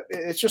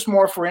it's just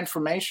more for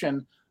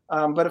information.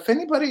 But if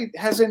anybody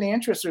has any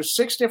interest, there's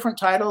 6 different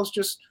titles.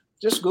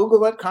 Just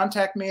Google it,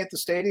 contact me at the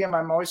stadium.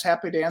 I'm always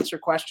happy to answer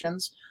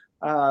questions.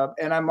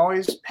 And I'm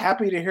always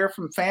happy to hear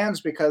from fans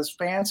because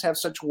fans have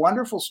such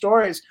wonderful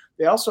stories.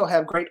 They also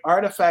have great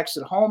artifacts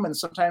at home. And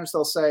sometimes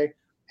they'll say,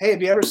 hey,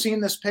 have you ever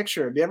seen this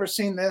picture? Have you ever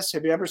seen this?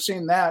 Have you ever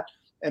seen that?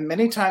 And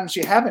many times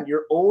you haven't.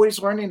 You're always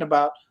learning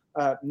about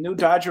new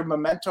Dodger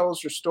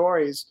mementos or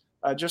stories,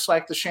 just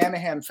like the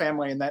Shanahan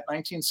family in that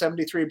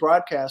 1973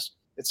 broadcast.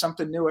 It's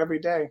something new every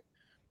day.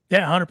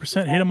 Yeah,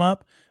 100%. Hit them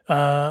up.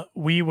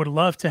 We would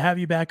love to have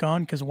you back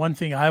on because one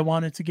thing I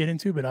wanted to get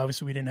into, but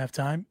obviously we didn't have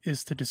time,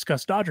 is to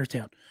discuss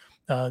Dodgertown.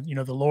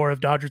 The lore of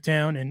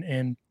Dodgertown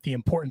and the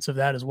importance of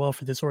that as well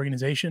for this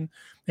organization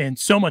and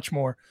so much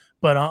more.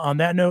 But on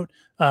that note,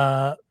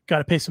 got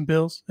to pay some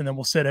bills and then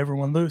we'll set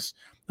everyone loose.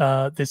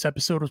 This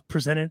episode was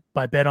presented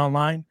by Bet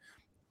Online.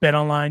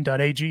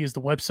 BetOnline.ag is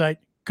the website.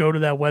 go to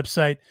that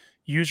website,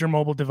 use your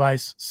mobile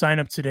device, sign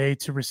up today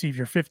to receive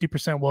your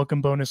 50%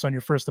 welcome bonus on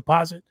your first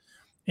deposit,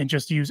 and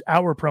just use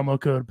our promo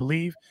code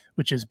BELIEVE,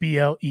 which is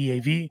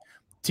BLEAV,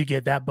 to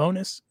get that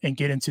bonus and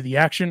get into the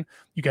action.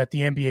 You got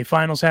the NBA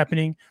finals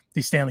happening.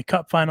 The Stanley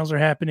Cup finals are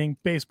happening.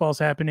 Baseball's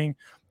happening.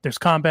 There's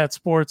combat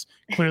sports.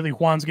 Clearly,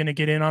 Juan's going to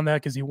get in on that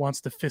because he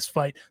wants to fist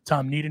fight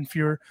Tom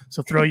Niedenfuhr.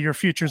 So throw your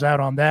futures out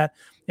on that.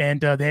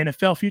 And the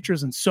NFL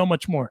futures and so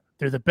much more.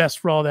 They're the best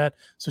for all that.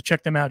 So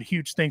check them out.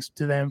 Huge thanks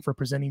to them for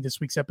presenting this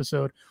week's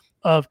episode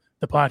of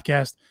the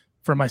podcast.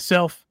 For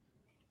myself,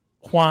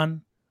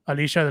 Juan,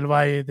 Alicia Del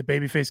Valle, the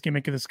babyface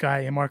gimmick of the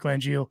sky, and Mark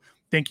Langill,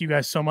 thank you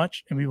guys so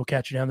much, and we will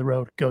catch you down the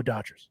road. Go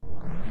Dodgers.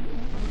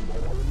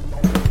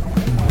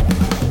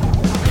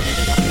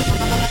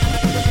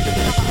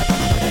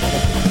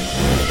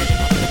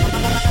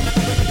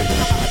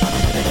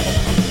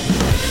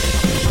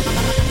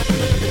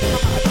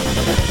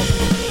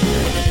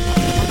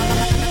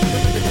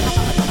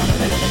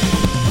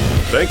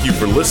 Thank you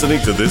for listening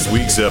to this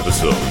week's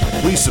episode.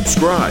 Please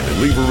subscribe and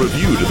leave a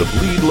review to the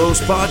Bleed Lows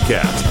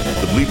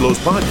Podcast. The Bleed Lows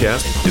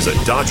Podcast is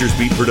a Dodgers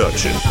Beat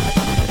production.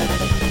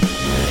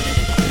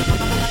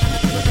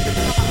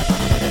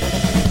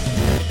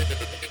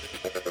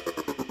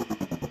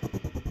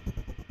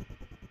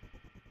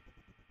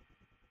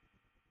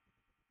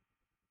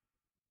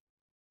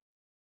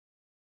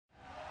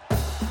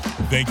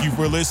 Thank you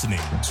for listening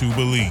to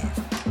Believe.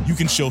 You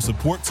can show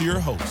support to your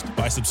host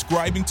by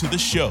subscribing to the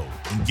show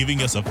and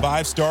giving us a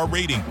 5-star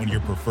rating on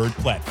your preferred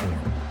platform.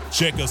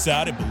 Check us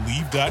out at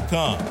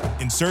Believe.com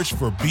and search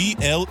for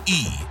BLEAV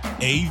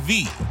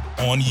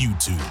on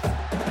YouTube.